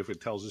lyrically to see if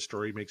it tells a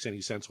story, makes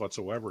any sense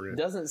whatsoever. And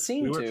it doesn't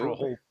seem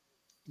to.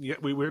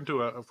 We went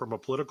from a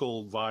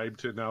political vibe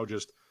to now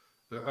just,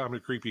 I'm a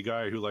creepy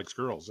guy who likes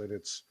girls, and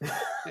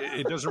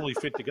it doesn't really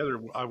fit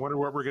together. I wonder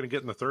what we're going to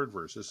get in the third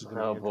verse. This is going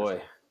to be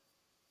boy.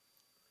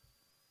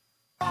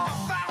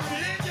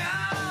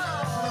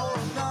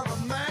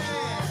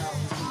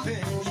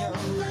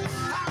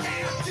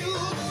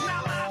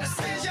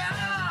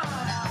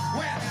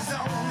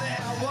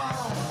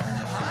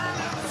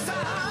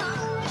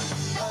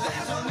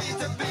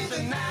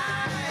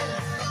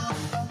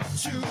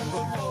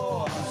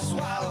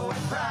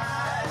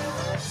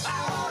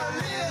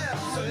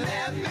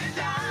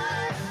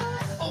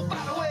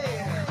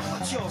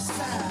 Your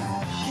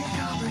side, can't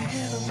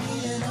comprehend the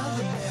meaning of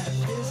the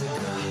metaphor.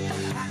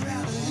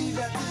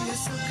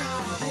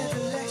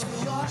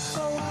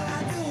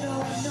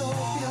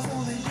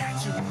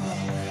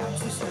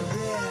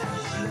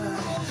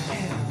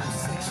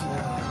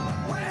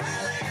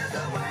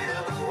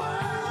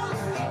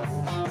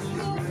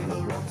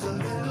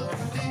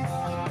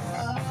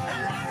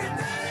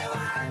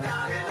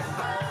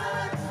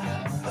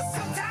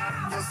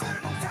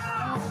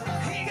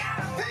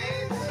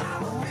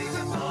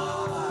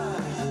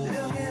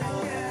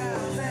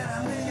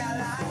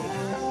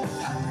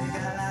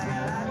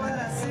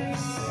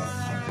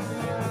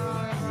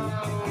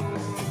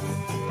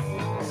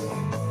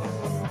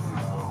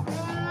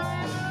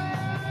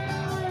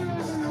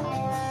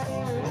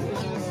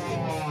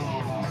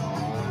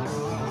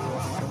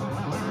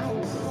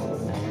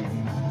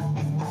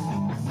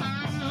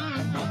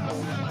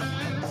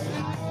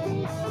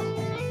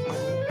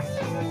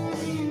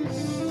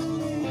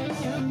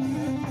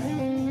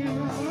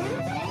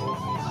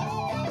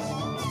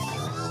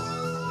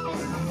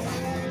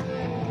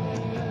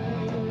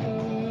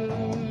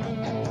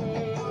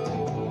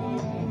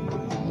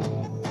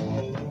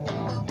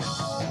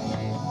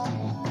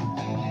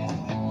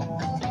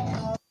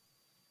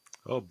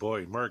 Oh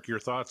boy, Mark, your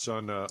thoughts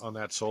on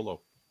that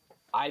solo?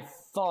 I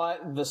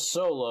thought the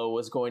solo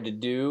was going to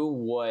do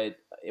what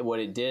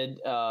it did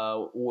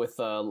with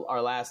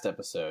our last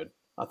episode.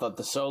 I thought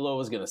the solo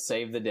was going to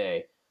save the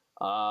day.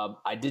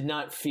 I did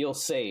not feel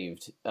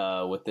saved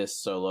with this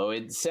solo.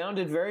 It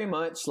sounded very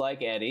much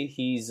like Eddie.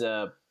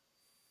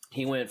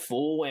 He went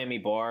full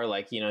whammy bar,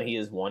 like he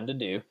is one to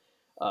do,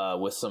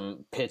 with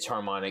some pitch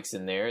harmonics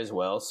in there as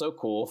well. So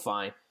cool,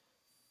 fine,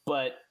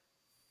 but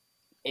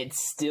it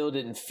still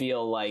didn't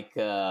feel like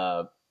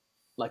a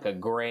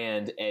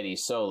grand Eddie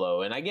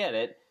solo. And I get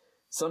it.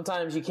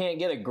 Sometimes you can't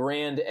get a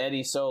grand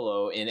Eddie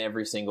solo in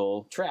every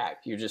single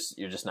track. You're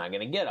just not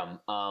going to get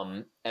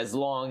them. As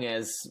long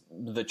as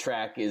the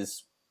track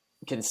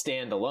can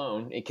stand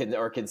alone, it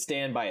can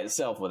stand by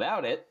itself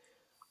without it.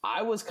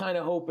 I was kind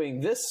of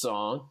hoping this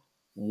song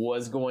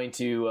was going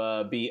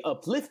to be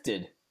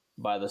uplifted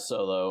by the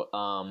solo.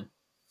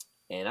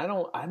 And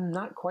I'm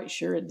not quite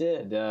sure it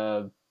did.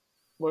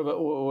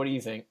 What do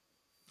you think?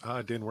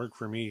 It didn't work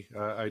for me.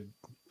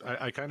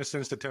 I kind of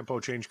sensed a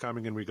tempo change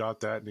coming, and we got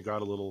that, and it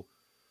got a little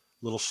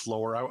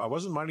slower. I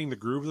wasn't minding the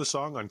groove of the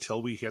song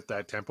until we hit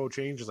that tempo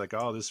change. It's like,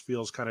 oh, this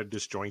feels kind of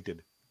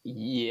disjointed.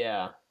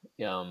 Yeah.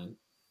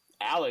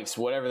 Alex,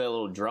 whatever that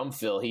little drum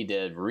fill he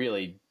did,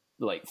 really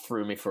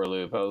threw me for a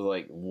loop. I was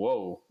like,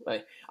 whoa.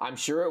 I'm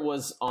sure it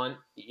was on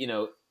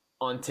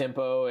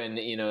tempo and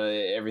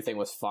everything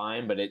was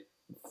fine, but it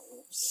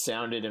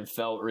sounded and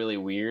felt really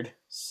weird.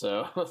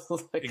 So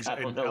I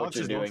don't know Alex what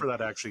you're is doing known for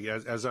that, actually.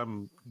 As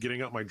I'm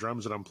getting out my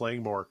drums and I'm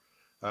playing more,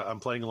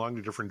 I'm playing along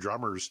to different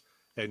drummers,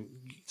 and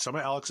some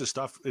of Alex's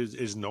stuff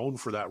is known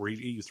for that, where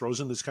he throws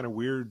in this kind of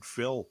weird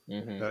fill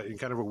in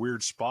kind of a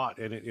weird spot,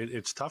 and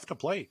it's tough to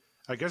play.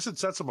 I guess it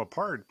sets him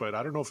apart, but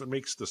I don't know if it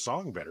makes the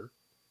song better.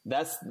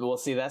 That's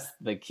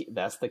the key.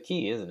 That's the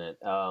key, isn't it?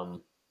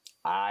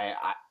 I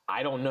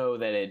don't know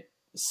that it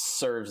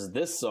serves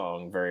this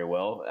song very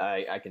well.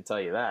 I can tell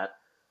you that.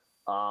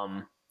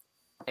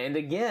 And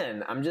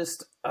again, I'm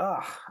just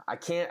I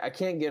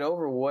can't get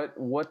over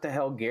what the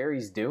hell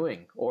Gary's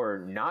doing,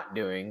 or not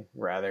doing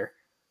rather.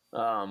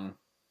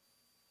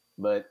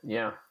 But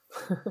yeah.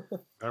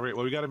 All right.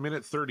 Well, we got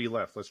 1:30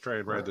 left. Let's try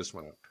and ride this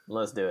one out.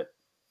 Let's do it.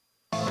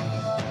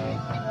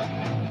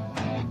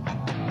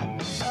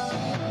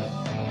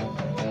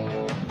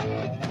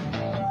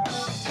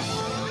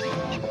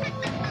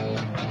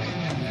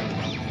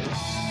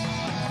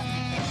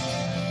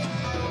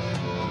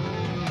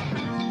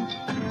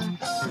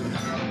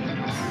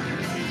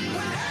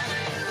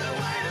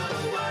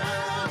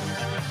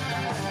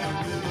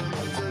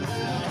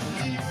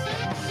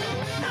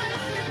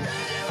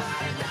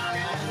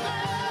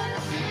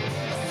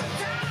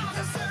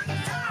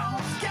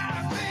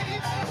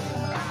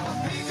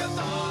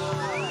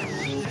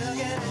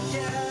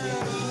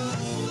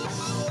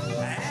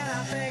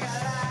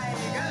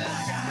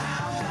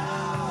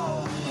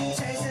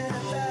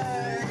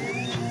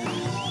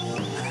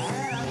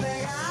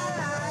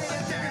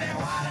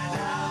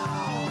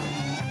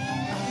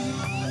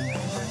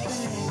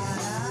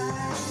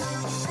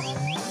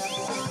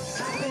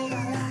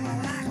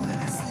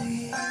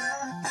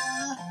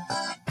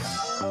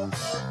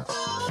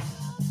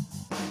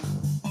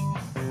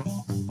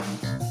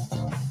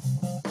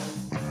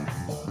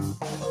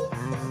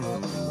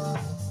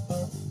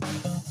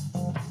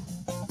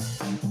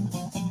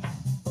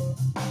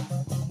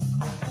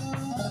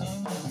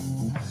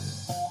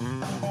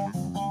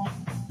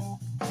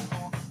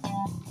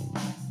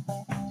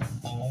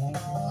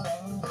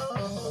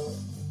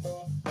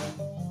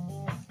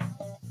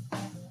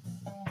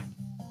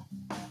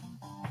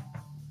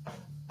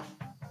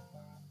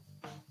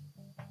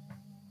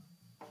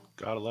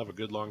 Gotta love a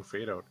good long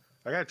fade out.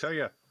 I gotta tell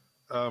you,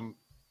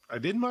 I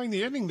didn't mind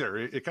the ending there.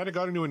 It kind of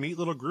got into a neat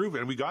little groove,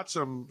 and we got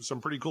some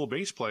pretty cool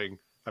bass playing,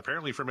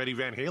 apparently from Eddie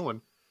Van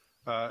Halen,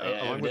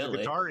 along with the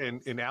guitar.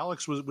 And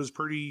Alex was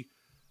pretty,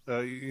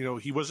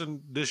 he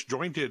wasn't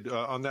disjointed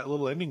on that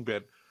little ending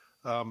bit.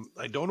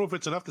 I don't know if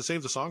it's enough to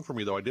save the song for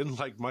me, though. I didn't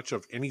like much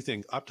of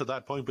anything up to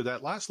that point, but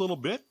that last little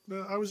bit,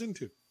 I was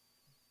into.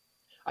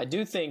 I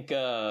do think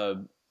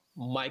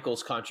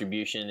Michael's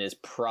contribution is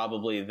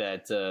probably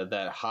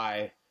that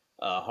high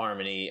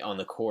harmony on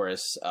the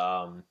chorus.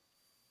 I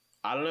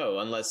don't know,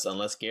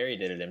 unless Gary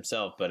did it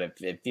himself, but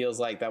it feels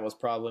like that was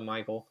probably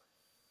Michael.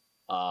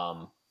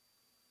 And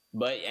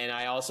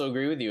I also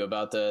agree with you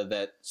about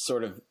that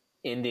sort of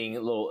ending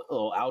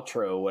little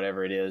outro,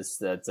 whatever it is.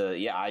 That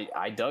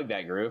I dug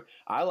that groove.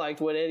 I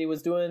liked what Eddie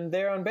was doing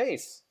there on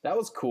bass. That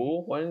was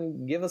cool. Why don't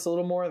you give us a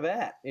little more of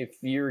that if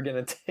you're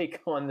gonna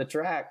take on the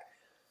track?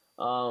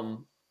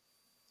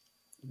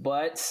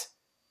 But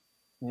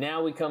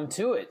now we come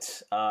to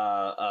it.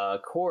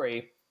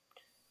 Corey,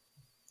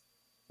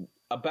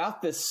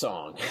 about this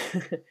song,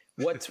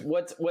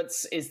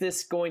 what's is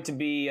this going to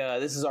be?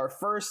 This is our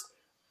first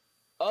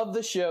of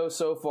the show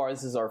so far.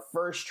 This is our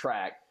first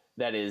track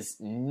that is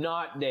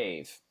not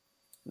Dave.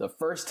 The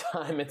first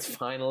time it's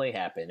finally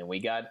happened, and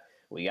we got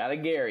a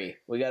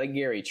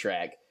Gary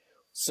track.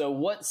 So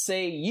what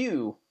say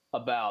you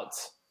about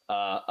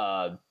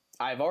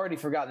I've already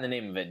forgotten the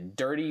name of it.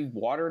 Dirty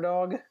Water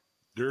Dog?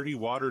 Dirty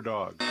Water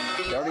Dog.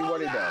 Dirty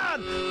Water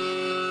Dog.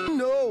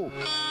 No.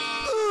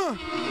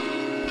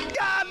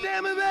 God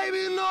damn it,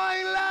 baby. No, I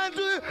ain't lying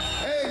to you.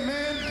 Hey,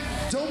 man,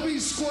 don't be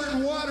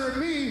squirting water at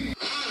me.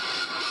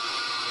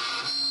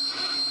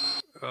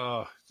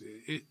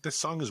 This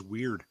song is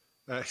weird.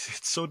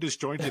 It's so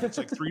disjointed. It's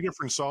like 3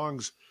 different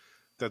songs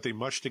that they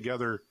mushed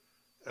together,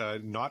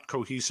 not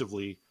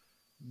cohesively,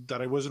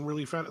 that I wasn't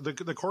really a fan of.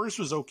 The chorus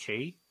was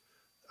okay,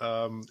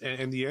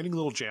 and the ending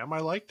little jam I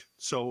liked.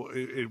 So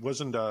it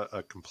wasn't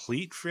a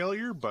complete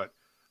failure, but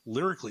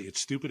lyrically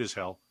it's stupid as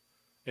hell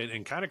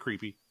and kind of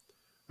creepy.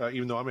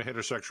 Even though I'm a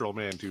heterosexual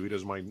man too, he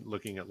doesn't mind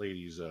looking at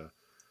ladies. In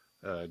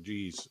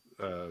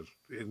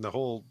the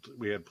whole,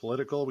 we had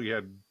political, we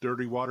had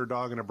Dirty Water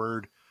Dog and a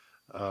bird.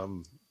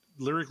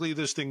 Lyrically,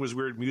 this thing was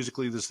weird.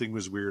 Musically, this thing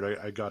was weird.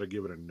 I got to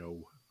give it a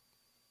no.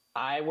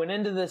 I went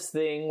into this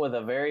thing with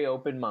a very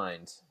open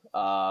mind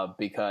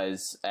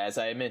because, as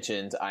I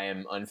mentioned, I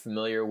am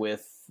unfamiliar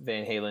with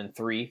Van Halen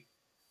 3.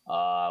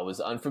 I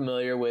was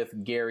unfamiliar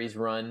with Gary's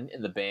run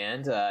in the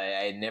band.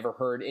 I had never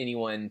heard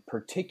anyone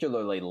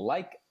particularly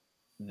like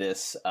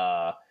this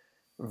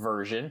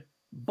version,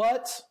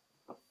 but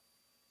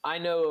I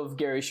know of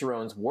Gary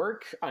Sharon's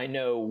work. I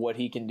know what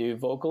he can do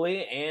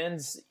vocally,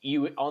 and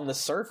on the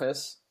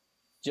surface,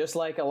 just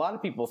like a lot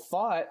of people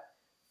thought,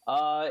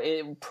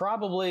 it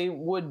probably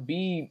would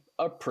be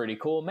a pretty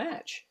cool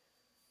match.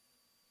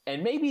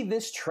 And maybe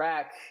this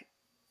track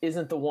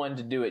isn't the one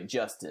to do it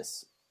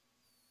justice,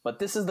 but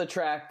this is the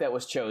track that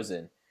was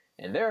chosen,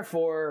 and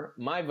therefore,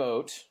 my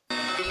vote...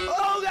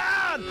 Oh,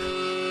 God!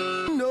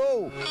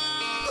 No!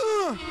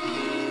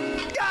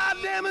 God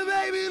damn it,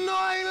 baby! No,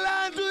 I ain't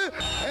lying to you!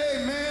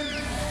 Hey,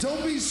 man,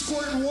 don't be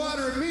squirting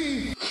water at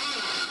me!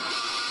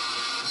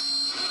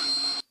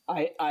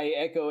 I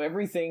echo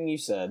everything you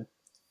said.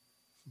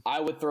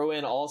 I would throw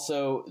in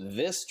also,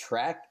 this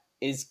track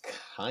is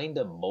kind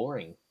of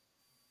boring.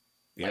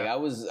 Yeah. Like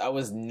I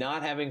was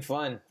not having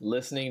fun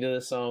listening to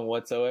this song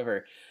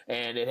whatsoever.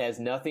 And it has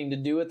nothing to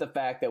do with the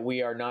fact that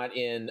we are not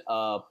in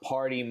a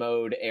party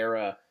mode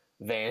era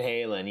Van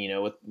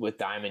Halen, with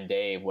Diamond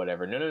Dave,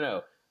 whatever.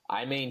 No.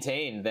 I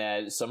maintain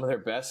that some of their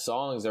best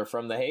songs are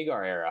from the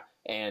Hagar era,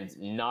 and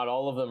not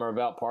all of them are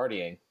about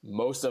partying.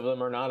 Most of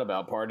them are not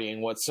about partying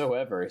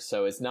whatsoever.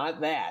 So it's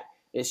not that.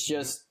 It's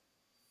just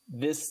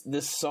this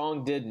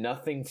song did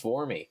nothing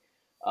for me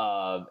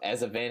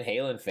as a Van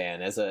Halen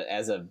fan, as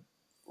a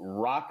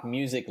rock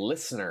music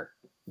listener.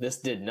 This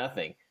did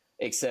nothing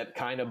except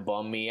kind of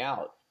bum me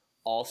out.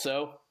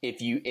 Also,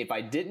 if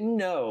I didn't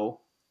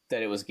know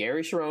that it was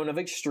Gary Sharon of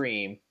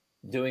Extreme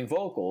doing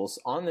vocals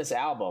on this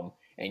album,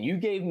 and you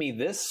gave me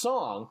this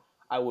song,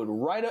 I would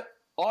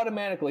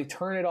automatically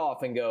turn it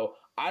off and go,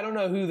 I don't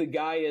know who the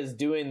guy is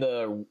doing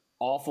the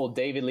awful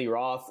David Lee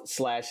Roth /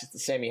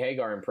 Sammy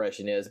Hagar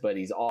impression is, but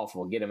he's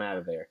awful. Get him out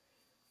of there.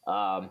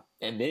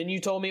 And then you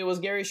told me it was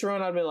Gary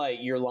Sharon. I'd be like,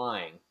 you're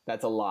lying.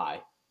 That's a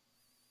lie.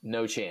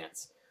 No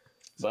chance.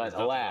 But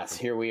alas,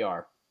 here we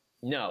are.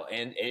 No,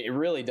 and it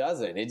really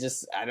doesn't. It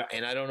just, I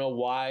don't know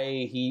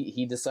why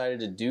he decided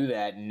to do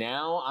that.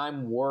 Now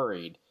I'm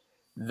worried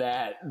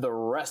that the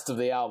rest of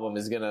the album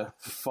is going to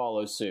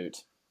follow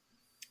suit.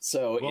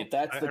 So if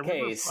that's the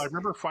case... I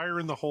remember Fire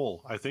in the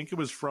Hole. I think it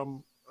was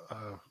from...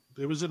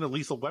 it was in a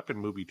Lethal Weapon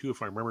movie, too,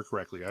 if I remember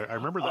correctly. I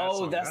remember that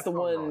song. Oh, that's the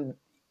one...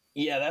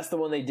 Yeah, that's the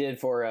one they did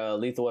for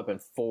Lethal Weapon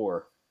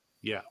 4.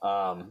 Yeah.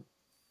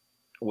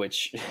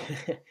 Which...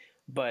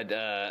 But,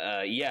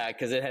 yeah,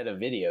 because it had a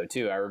video,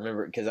 too. I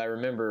remember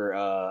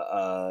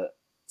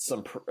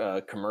some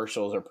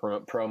commercials or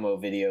promo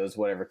videos,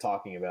 whatever,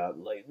 talking about,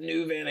 like,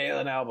 new Van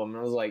Halen album. And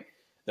I was like,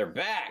 they're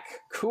back.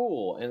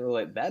 Cool. And I was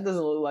like, that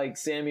doesn't look like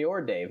Sammy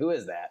or Dave. Who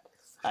is that?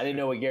 I didn't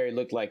know what Gary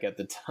looked like at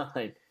the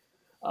time.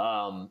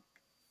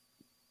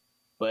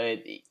 But,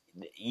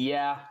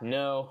 yeah,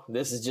 no,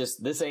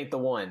 this ain't the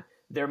one.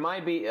 There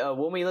might be,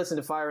 when we listen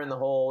to Fire in the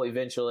Hole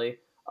eventually,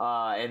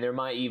 and there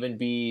might even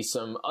be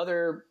some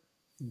other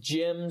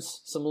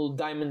gems, some little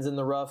diamonds in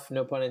the rough,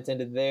 no pun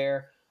intended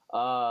there,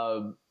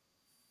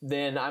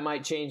 then I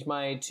might change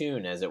my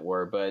tune, as it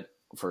were. But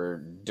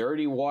for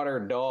Dirty Water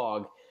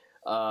Dog,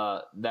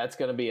 that's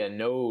going to be a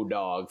no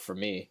dog for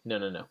me.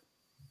 No.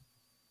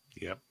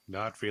 Yep,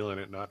 not feeling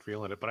it.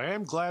 But I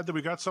am glad that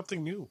we got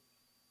something new.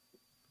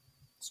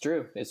 It's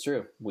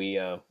true. We,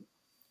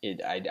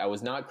 I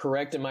was not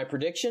correct in my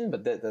prediction,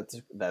 but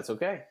that's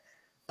okay.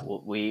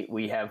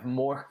 We have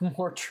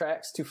more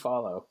tracks to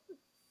follow.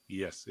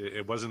 Yes,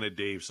 it wasn't a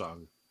Dave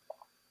song.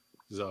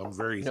 So I'm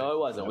very... No, it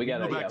wasn't. We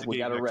got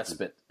a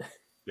respite.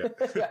 Yeah.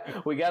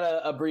 We got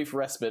a brief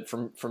respite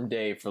from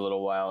Dave for a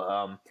little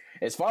while.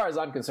 As far as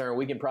I'm concerned,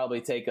 we can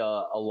probably take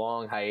a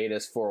long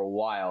hiatus for a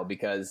while,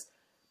 because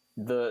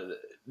the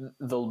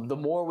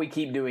more we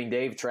keep doing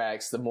Dave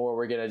tracks, the more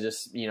we're gonna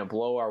just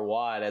blow our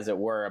wad, as it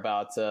were,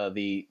 about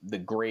the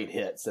great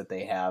hits that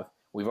they have.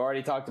 We've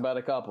already talked about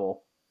a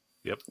couple.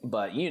 Yep.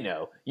 But you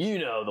know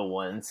the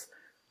ones.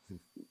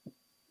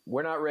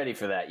 We're not ready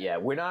for that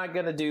yet. We're not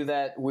going to do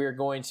that. We're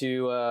going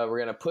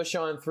to push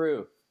on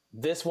through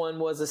This one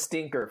was a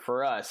stinker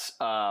for us.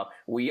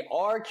 We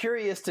are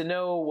curious to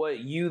know what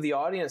you, the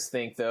audience,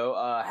 think, though.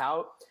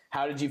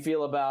 How did you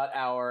feel about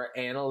our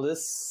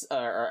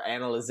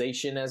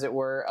analyzation, as it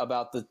were,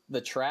 about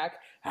the track?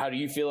 How do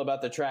you feel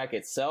about the track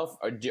itself?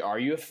 Are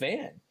you a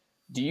fan?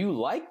 Do you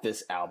like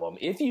this album?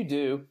 If you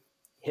do,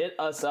 hit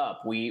us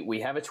up.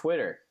 We have a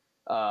Twitter.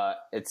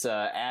 It's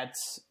at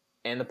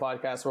And the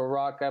Podcast Will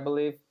Rock, I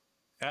believe.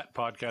 At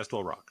Podcast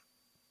Will Rock.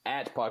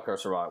 At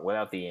Podcast Will Rock,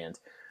 without the end.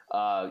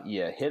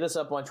 Hit us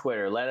up on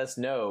Twitter. Let us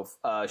know.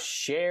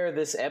 Share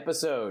this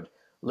episode.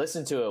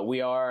 Listen to it.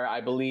 We are, I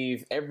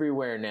believe,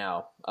 everywhere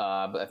now.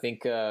 I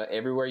think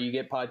everywhere you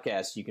get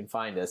podcasts, you can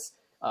find us.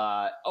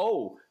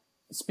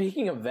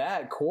 Speaking of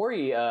that,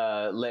 Corey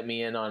let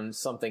me in on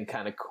something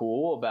kind of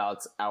cool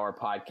about our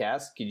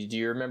podcast. Do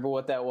you remember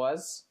what that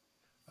was?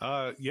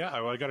 I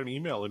got an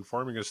email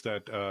informing us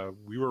that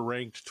we were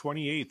ranked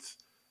 28th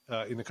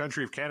in the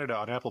country of Canada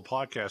on Apple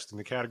Podcast in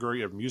the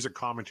category of music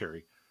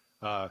commentary.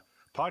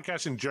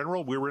 Podcasts in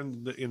general, we were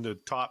in the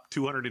top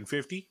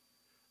 250,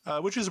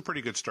 which is a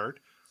pretty good start.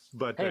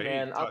 But hey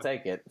man, I'll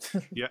take it.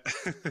 Yeah.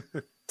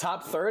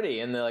 Top 30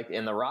 in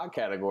the rock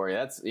category.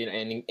 That's,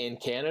 in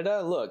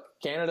Canada. Look,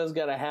 Canada's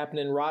got a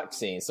happening rock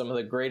scene. Some of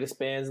the greatest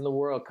bands in the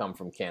world come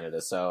from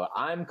Canada. So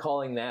I'm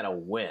calling that a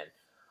win.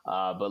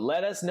 But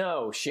let us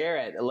know, share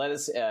it. Let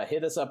us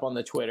hit us up on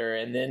the Twitter,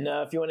 and then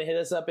if you want to hit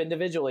us up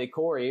individually,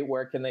 Corey,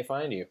 where can they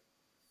find you?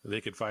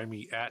 They can find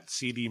me at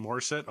CD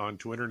Morset on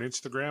Twitter and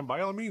Instagram.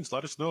 By all means,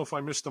 let us know if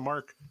I missed the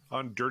mark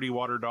on Dirty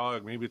Water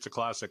Dog. Maybe it's a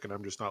classic and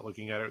I'm just not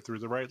looking at it through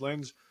the right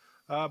lens.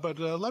 But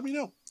let me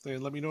know.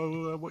 Let me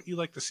know what you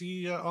like to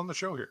see on the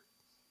show here.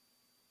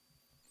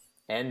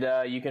 And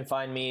you can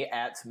find me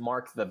at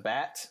Mark the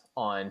Bat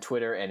on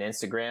Twitter and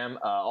Instagram.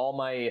 All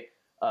my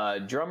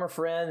drummer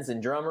friends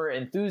and drummer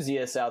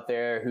enthusiasts out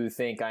there who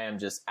think I am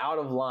just out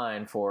of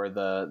line for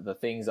the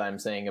things I'm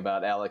saying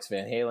about Alex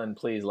Van Halen,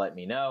 please let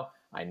me know.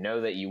 I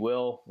know that you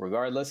will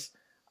regardless,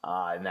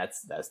 and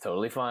that's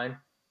totally fine.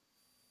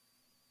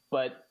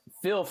 But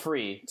feel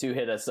free to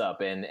hit us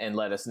up and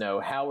let us know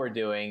how we're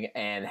doing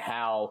and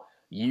how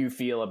you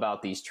feel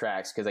about these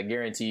tracks, because I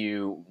guarantee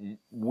you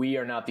we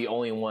are not the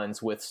only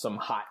ones with some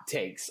hot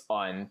takes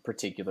on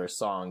particular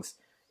songs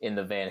in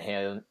the Van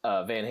Halen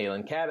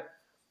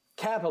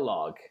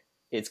catalog.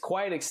 It's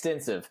quite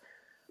extensive.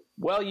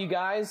 Well, you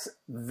guys,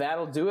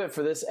 that'll do it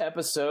for this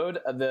episode.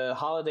 The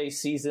holiday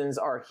seasons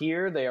are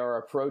here. They are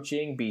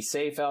approaching. Be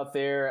safe out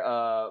there.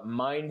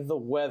 Mind the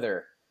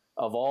weather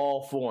of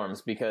all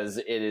forms, because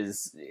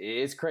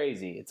it's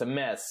crazy. It's a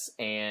mess,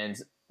 and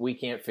we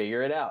can't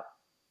figure it out.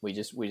 We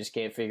just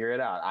can't figure it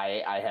out.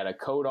 I had a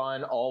coat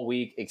on all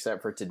week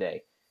except for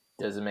today.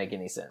 Doesn't make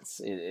any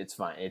sense. It's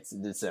fine. It's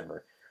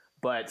December.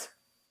 But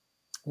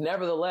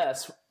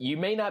nevertheless, you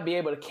may not be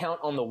able to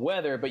count on the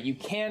weather, but you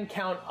can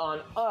count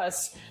on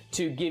us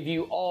to give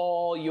you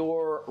all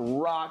your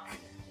rock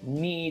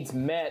needs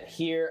met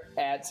here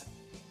at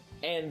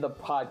And the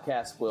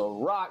Podcast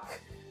Will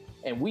Rock,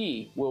 and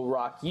we will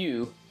rock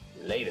you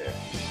later.